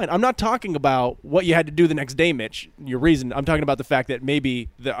 and that's fine. I'm not talking about what you had to do the next day, Mitch. Your reason. I'm talking about the fact that maybe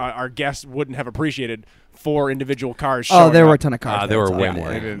our guests wouldn't have appreciated 4 individual cars. Oh, showing there were a up. ton of cars. there were that's all. way Yeah, more.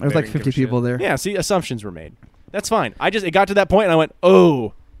 yeah. They didn't- There was they like didn't give 50 a shit. people there. Yeah, see, assumptions were made. That's fine. It got to that point, and I went,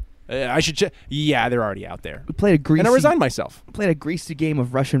 oh, I should check. Yeah, they're already out there. We played a greasy. And I resigned myself. Played a greasy game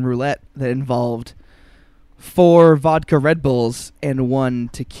of Russian roulette that involved 4 vodka Red Bulls and 1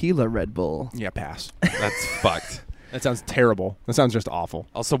 tequila Red Bull. Yeah, pass. That's fucked. That sounds terrible. That sounds just awful.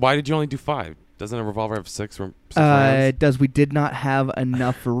 Also, why did you only do 5? Doesn't a revolver have 6 rounds? It does. We did not have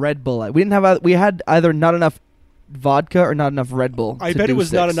enough Red Bull. We didn't have. We had either not enough vodka or not enough Red Bull. I to bet do it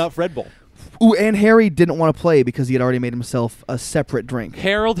was not 6. enough Red Bull. Ooh, and Harry didn't want to play because he had already made himself a separate drink.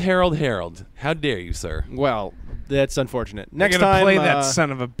 Harold. How dare you, sir? Well, that's unfortunate. I'm Next gonna time, play that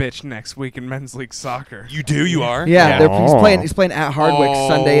son of a bitch next week in men's league soccer. You do? You are? Yeah, Yeah. he's playing at Hardwick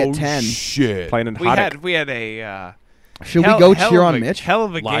Sunday at 10. Shit. playing in We Haddock. had a Should hell- we go hell cheer of on a- Mitch? Hell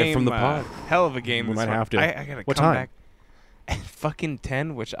of a Live game from the pod. Hell of a game. We this might one. have to. I gotta What come time? back at fucking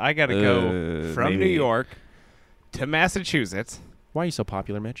 10, which I gotta go from New maybe. York to Massachusetts Why are you so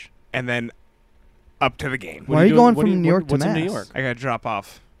popular, Mitch? and then up to the game. Why are you doing- going what from New York to what's in New Mass? York? I gotta drop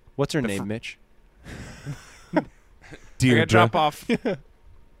off. What's her The name, Mitch? I gotta drop off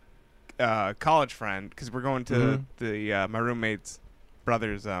college friend because we're going to Mhm. the my roommate's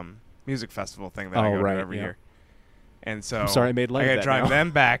brother's music festival thing that Oh, I go right, to every yeah. year. And so I'm sorry I made light I of gotta that drive now.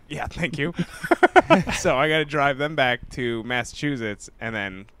 them back. Yeah, thank you. So I gotta drive them back to Massachusetts and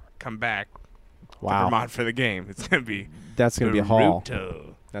then come back to Wow, Vermont for the game. It's gonna be that's gonna be a haul.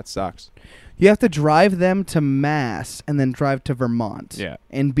 brutal. That sucks. You have to drive them to Mass and then drive to Vermont. Yeah.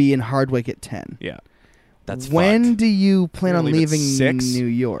 And be in Hardwick at 10. Yeah. That's when fucked. do you plan You're on gonna leave at leaving 6? New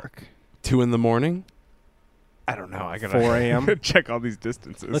York? 2 in the morning? I don't know. I gotta 4 a.m.? check all these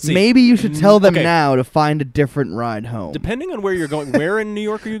distances. Let's see. Maybe you should tell them Okay. now to find a different ride home. Depending on where you're going, where in New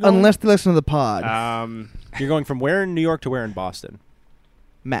York are you going? Unless they listen to the pod. You're going from where in New York to where in Boston?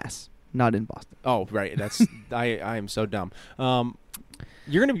 Mass, not in Boston. Oh, right. That's I am so dumb.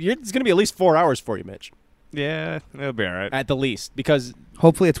 It's gonna be at least 4 hours for you, Mitch, Yeah, it'll be all right. at the least, because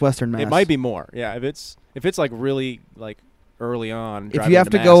Hopefully it's Western Mass. it might be more. Yeah, if it's like really like early on. If driving you have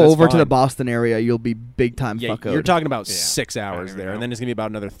to Mass, go that's over to the fine. Boston area, you'll be big time Yeah, fucko. you're talking about Yeah. 6 I don't hours even there, know. and then it's gonna be about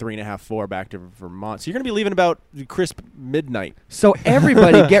another 3.5, 4 back to Vermont. So you're gonna be leaving about crisp midnight. So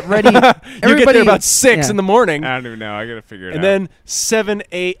everybody get ready. You get Everybody there about 6 yeah. in the morning, I don't even know. I gotta figure it and out. then 7,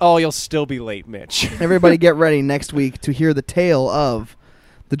 8. Oh, you'll still be late, Mitch. Everybody get ready next week to hear the tale of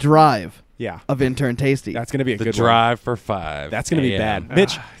the drive Yeah, of Intern Tasty. that's gonna be a The good drive for 5. one. That's gonna be a.m. bad,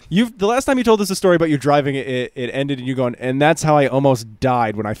 Mitch. The last time you told us a story about you driving, it ended and you going, and that's how I almost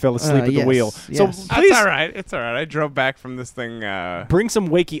died when I fell asleep at the yes, wheel. yes. So That's please It's all right. It's all right. I drove back from this thing bring some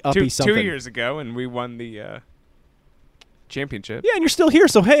wakey uppy 2 something. years ago, and we won the championship. Yeah, and you're still here,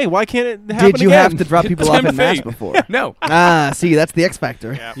 so hey, why can't it happen Did you again? have to drop people off in Tempt Mass fate. before? No. See, that's the X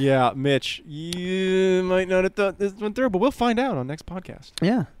factor. Yeah. Yeah, Mitch, you might not have thought this went through, but we'll find out on next podcast.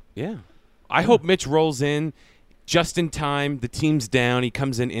 Yeah. Yeah. I hope Mitch rolls in just in time. The team's down. He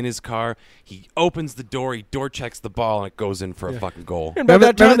comes in his car. He opens the door. He door checks the ball, and it goes in for a fucking goal. And by Remember,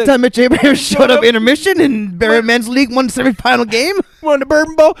 that time, remember the time Mitch Abraham showed up intermission and Barry Men's League won semi-final game? won the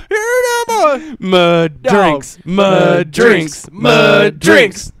bourbon bowl. Here it is, boy. Mud No. drinks. Mud drinks. Mud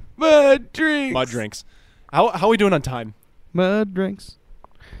drinks. Mud drinks. Mud drinks. How are we doing on time? Mud drinks.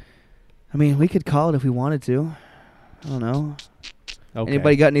 I mean, we could call it if we wanted to. I don't know. Okay.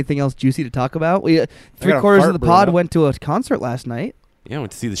 Anybody got anything else juicy to talk about? We got a 3/4 fart of the brewing pod up. went to a concert last night Yeah, I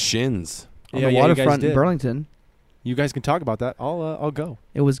went to see the Shins. on Yeah, the yeah, you guys waterfront in did. Burlington. You guys can talk about that. I'll go.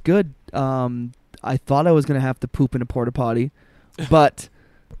 It was good. I thought I was going to have to poop in a porta potty, but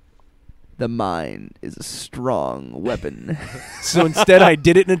the mind is a strong weapon. So instead, I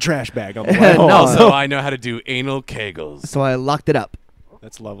did it in a trash bag on the way No. home. Also, I know how to do anal kegels. So I locked it up.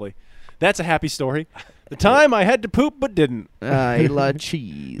 That's lovely. That's a happy story. The time I had to poop but didn't. I ate a lot of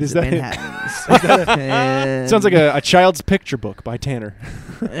cheese Is at that it? Manhattan's. Sounds like a child's picture book by Tanner.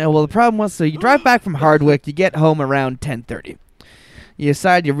 Yeah, well, the problem was, so you drive back from Hardwick, you get home around 10:30. You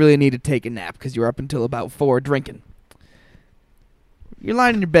decide you really need to take a nap because you were up until about 4 drinking. You're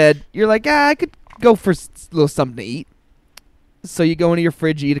lying in your bed. You're like, I could go for a little something to eat. So you go into your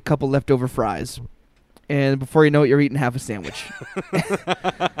fridge, you eat a couple leftover fries. And before you know it, you're eating half a sandwich.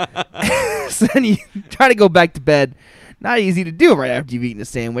 So then you try to go back to bed. Not easy to do right after you've eaten a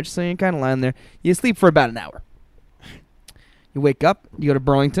sandwich, so you're kind of lying there. You sleep for about an hour. You wake up, you go to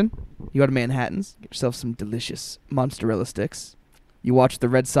Burlington, you go to Manhattan's, get yourself some delicious mozzarella sticks. You watch the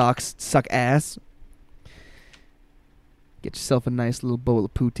Red Sox suck ass. Get yourself a nice little bowl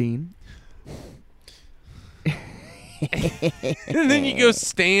of poutine. And then you go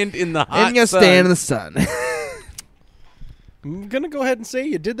stand in the hot And you sun. stand in the sun. I'm going to go ahead and say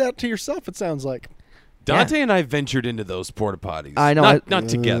you did that to yourself, it sounds like. Dante and I ventured into those porta potties. I know. Not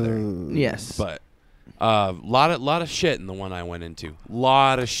together, Yes. but lot of shit in the one I went into.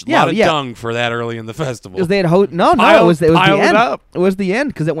 Lot of Yeah, lot of yeah. dung for that early in the festival. Because they had no, it Piled- was the piled end. up. It was the end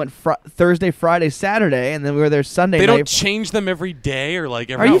because it went Thursday, Friday, Saturday, and then we were there Sunday They night. don't change them every day or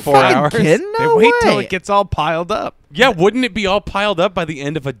like Are every you 4 fucking hours. kidding? They No wait till way. it gets all piled up. Yeah, wouldn't it be all piled up by the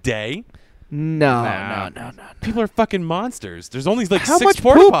end of a day? No, Nah. no. People are fucking monsters. There's only like How 6 much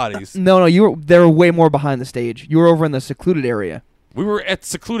porta poop? potties. No, they were way more behind the stage. You were over in the secluded area. We were at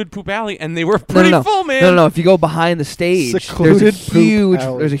secluded poop alley and they were pretty no. full, man. No. If you go behind the stage, Secluded poop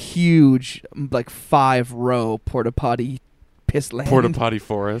alley. there's a huge, like 5-row porta potty piss land. Porta potty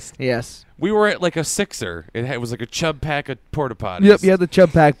forest. Yes. We were at like a 6er. It was like a chub pack of porta potties. Yep. You have the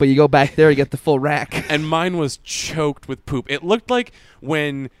chub pack, but you go back there, you get the full rack. And mine was choked with poop. It looked like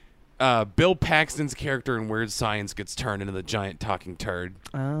when Bill Paxton's character in Weird Science gets turned into the giant talking turd.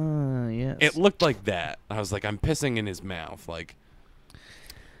 Ah, yes. It looked like that. I was like, I'm pissing in his mouth. Like,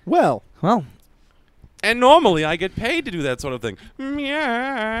 Well, Well, and normally I get paid to do that sort of thing. It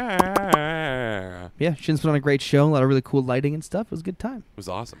yeah, Shin's put on a great show. A lot of really cool lighting and stuff. It was a good time. was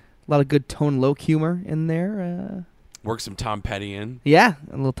awesome. A lot of good tone loc humor in there. Worked some Tom Petty in. Yeah,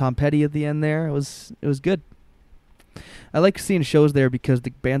 a little Tom Petty at the end there. It was good. I like seeing shows there because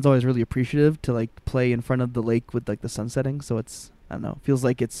the band's always really appreciative to like play in front of the lake with like the sun setting. So it's, I don't know, feels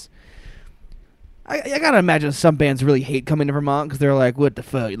like it's I gotta imagine some bands really hate coming to Vermont because they're like, what the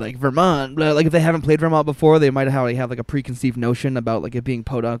fuck, like Vermont. Like if they haven't played Vermont before, they might already have like a preconceived notion about like it being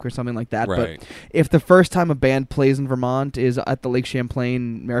podunk or something like that. Right. But if the first time a band plays in Vermont is at the Lake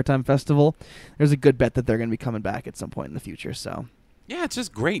Champlain Maritime Festival, there's a good bet that they're gonna be coming back at some point in the future. So. Yeah, it's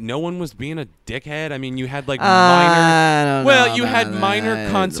just great. No one was being a dickhead. I mean, you had like minor. Well, you had minor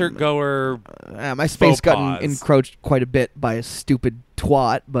concert goer. My space got pas. encroached quite a bit by a stupid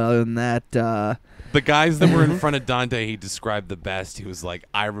twat, but other than that, The guys that were in front of Dante, he described the best. He was like,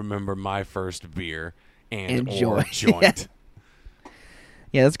 "I remember my first beer and or joint."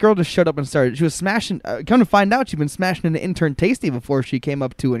 Yeah, this girl just showed up and started. She was smashing. Come to find out, she'd been smashing into Intern Tasty before she came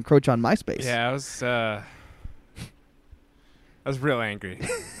up to encroach on MySpace. Yeah, I was real angry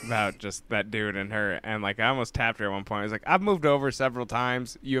about just that dude and her, and like I almost tapped her at one point. I was like, "I've moved over several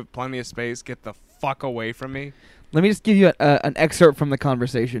times. You have plenty of space. Get the fuck away from me." Let me just give you an excerpt from the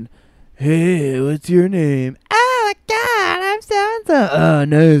conversation. Hey, what's your name? Oh my God, I'm so-and-so. Oh,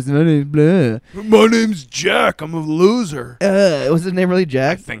 nice. My name's blah. My name's Jack. I'm a loser. Was his name really I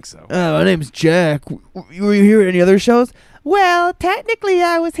Jack? think so. My name's Jack. Were you here at any other shows? Well, technically,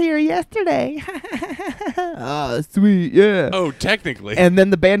 I was here yesterday. Oh, sweet, yeah. Oh, technically. And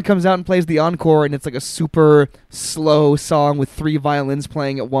then the band comes out and plays the encore, and it's like a super slow song with 3 violins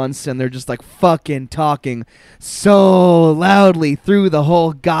playing at once, and they're just like fucking talking so loudly through the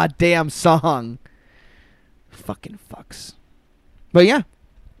whole goddamn song. Fucking fucks. But yeah,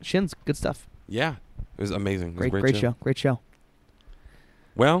 Shins, good stuff. Yeah, it was amazing. It was Great, a great show. Great show.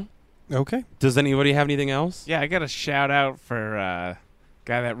 Well, Okay. does anybody have anything else? Yeah, I got a shout out for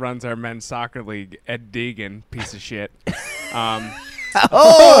guy that runs our men's soccer league, Ed Deegan, piece of shit. Oh,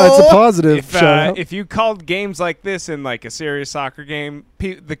 it's a positive If, shout out. if you called games like this in like a serious soccer game,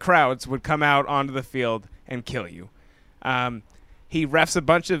 the crowds would come out onto the field and kill you. He refs a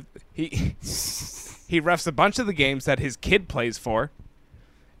bunch of he refs a bunch of the games that his kid plays for,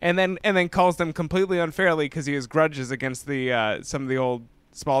 and then calls them completely unfairly because he has grudges against the some of the old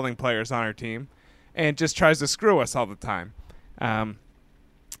Spalding players on our team, and just tries to screw us all the time.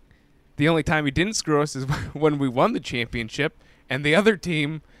 The only time he didn't screw us is when we won the championship, and the other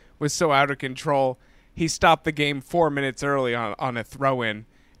team was so out of control, he stopped the game 4 minutes early on a throw-in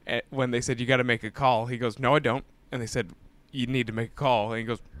when they said, "You got to make a call." He goes, "No, I don't." And they said, "You need to make a call." And he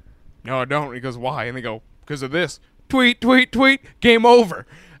goes, "No, I don't." And he goes, "Why?" And they go, "Because of this." Tweet, tweet, tweet. Game over.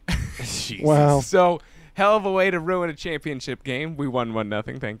 Jesus. Wow. So, hell of a way to ruin a championship game. We won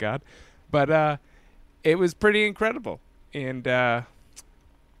 1-0, thank God. But it was pretty incredible. And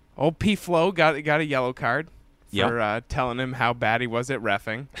old P. Flo got a yellow card for telling him how bad he was at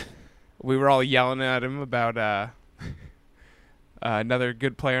reffing. We were all yelling at him about another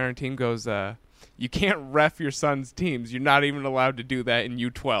good player on our team goes, "You can't ref your son's teams. You're not even allowed to do that in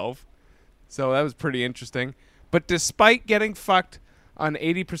U12. So that was pretty interesting. But despite getting fucked on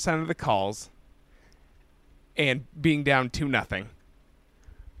 80% of the calls and being down 2-0,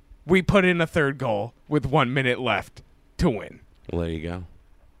 we put in a third goal with 1 minute left to win. Well, there you go.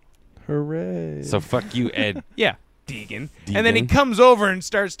 Hooray. So fuck you, Ed. Yeah, Deegan. And then he comes over and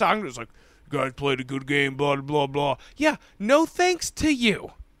starts talking to us like, "You guys played a good game, blah, blah, blah." Yeah, no thanks to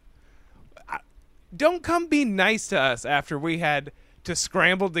you. Don't come be nice to us after we had to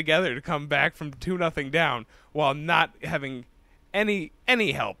scramble together to come back from 2-0 down while not having any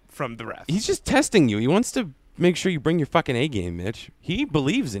help from the ref. He's just testing you. He wants to make sure you bring your fucking A game, Mitch. He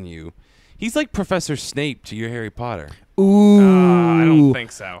believes in you. He's like Professor Snape to your Harry Potter. Ooh. I don't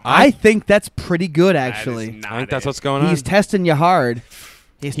think so. I think that's pretty good, That is actually. not I think that's it. what's going on. He's testing you hard.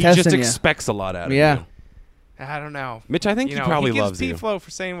 He's He testing just you. expects a lot out of Yeah. you. I don't know. Mitch, I think he probably loves he you. gives P-Flow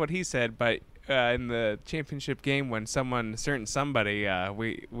for saying what he said, but in the championship game when somebody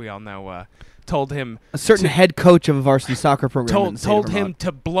we all know told him A certain head coach of a varsity soccer program. in the state of told him Vermont.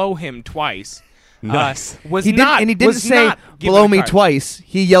 to blow him twice. Nice. Was He not, didn't was say not given blow a me card. twice.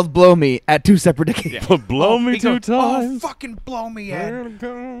 He yelled blow me at 2 separate occasions. Yeah. Blow me He 2 goes, "Oh, times. fucking blow me, Ed.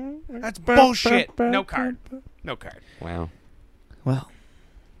 That's bullshit." No card. No card. Wow. Well,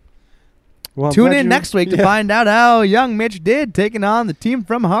 Well, I'm tune glad in you- next week to yeah. find out how young Mitch did taking on the team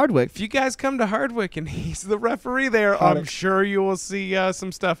from Hardwick. If you guys come to Hardwick and he's the referee there, Hardwick. I'm sure you will see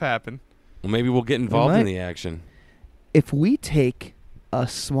some stuff happen. Well, maybe we'll get involved in might. the action. If we take a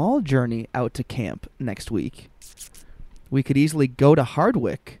small journey out to camp next week, we could easily go to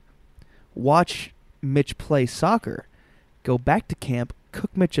Hardwick, watch Mitch play soccer, go back to camp,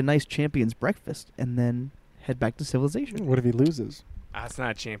 cook Mitch a nice champion's breakfast, and then head back to civilization. What if he loses? It's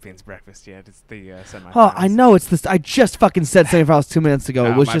not Champions Breakfast yet. It's the semifinals. Oh, I know it's this. I just fucking said semifinals 2 minutes ago.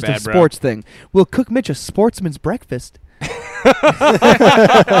 Oh, It was my just bad, a bro. sports thing. We'll cook Mitch a sportsman's breakfast.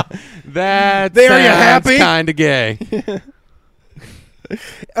 That There, you happy? kind of gay.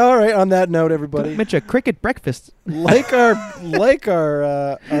 All right. On that note, everybody, Mitch, a cricket breakfast. like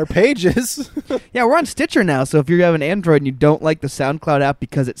our pages. Yeah, we're on Stitcher now, so if you have an Android and you don't like the SoundCloud app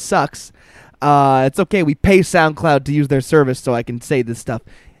because it sucks, it's okay. We pay SoundCloud to use their service, so I can say this stuff.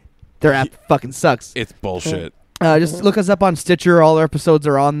 Their app fucking sucks. It's bullshit. Just look us up on Stitcher. All our episodes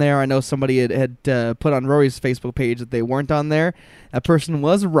are on there. I know somebody had put on Rory's Facebook page that they weren't on there. That person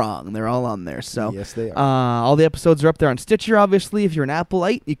was wrong. They're all on there. So Yes, they are. all the episodes are up there on Stitcher, obviously. If you're an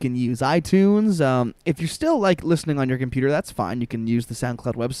Appleite, you can use iTunes. If you're still like listening on your computer, that's fine. You can use the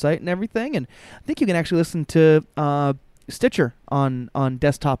SoundCloud website and everything. And I think you can actually listen to Stitcher on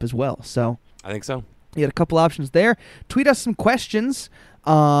desktop as well. So I think so. you got a couple options there. Tweet us some questions.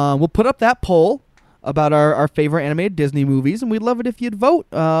 We'll put up that poll about our favorite animated Disney movies, and we'd love it if you'd vote.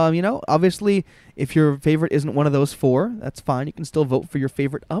 Obviously, if your favorite isn't one of those four, that's fine. You can still vote for your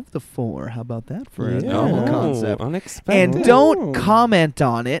favorite of the four. How about that for a novel concept? Unexpected. And don't comment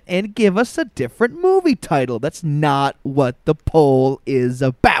on it and give us a different movie title. That's not what the poll is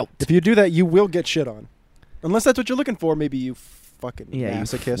about. If you do that, you will get shit on. Unless that's what you're looking for. Maybe you fucking Yeah, you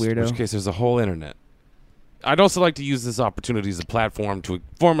masochist. weirdo. In which case, there's a whole internet. I'd also like to use this opportunity as a platform to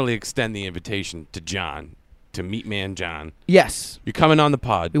formally extend the invitation to John, to Meatman John. Yes. You're coming on the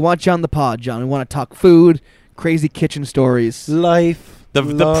pod. We want you on the pod, John. We want to talk food, crazy kitchen stories. Life. The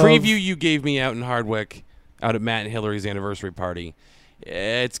love. preview you gave me out in Hardwick, out at Matt and Hillary's anniversary party,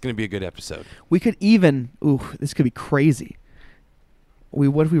 it's going to be a good episode. We could even, this could be crazy.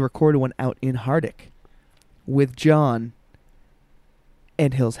 What if we recorded one out in Hardwick with John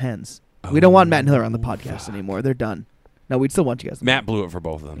and Hill's Hens? We don't want Matt and Hillary on the podcast anymore. They're done. No, we'd still want you guys. Matt blew it for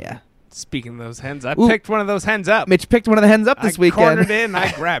both of them. Yeah. Speaking of those hens, I Ooh. picked one of those hens up. Mitch picked one of the hens up this I weekend. cornered it and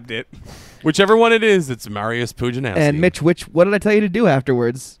I grabbed it. Whichever one it is, it's Marius Pujanowski. And Mitch, what did I tell you to do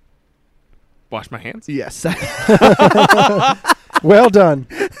afterwards? Wash my hands. Yes. Well done.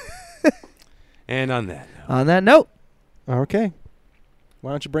 And on that note. On that note. Okay. Why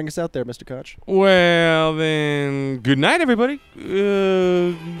don't you bring us out there, Mr. Koch? Well, then, good night, everybody.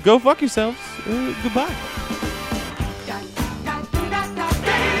 Go fuck yourselves. Goodbye.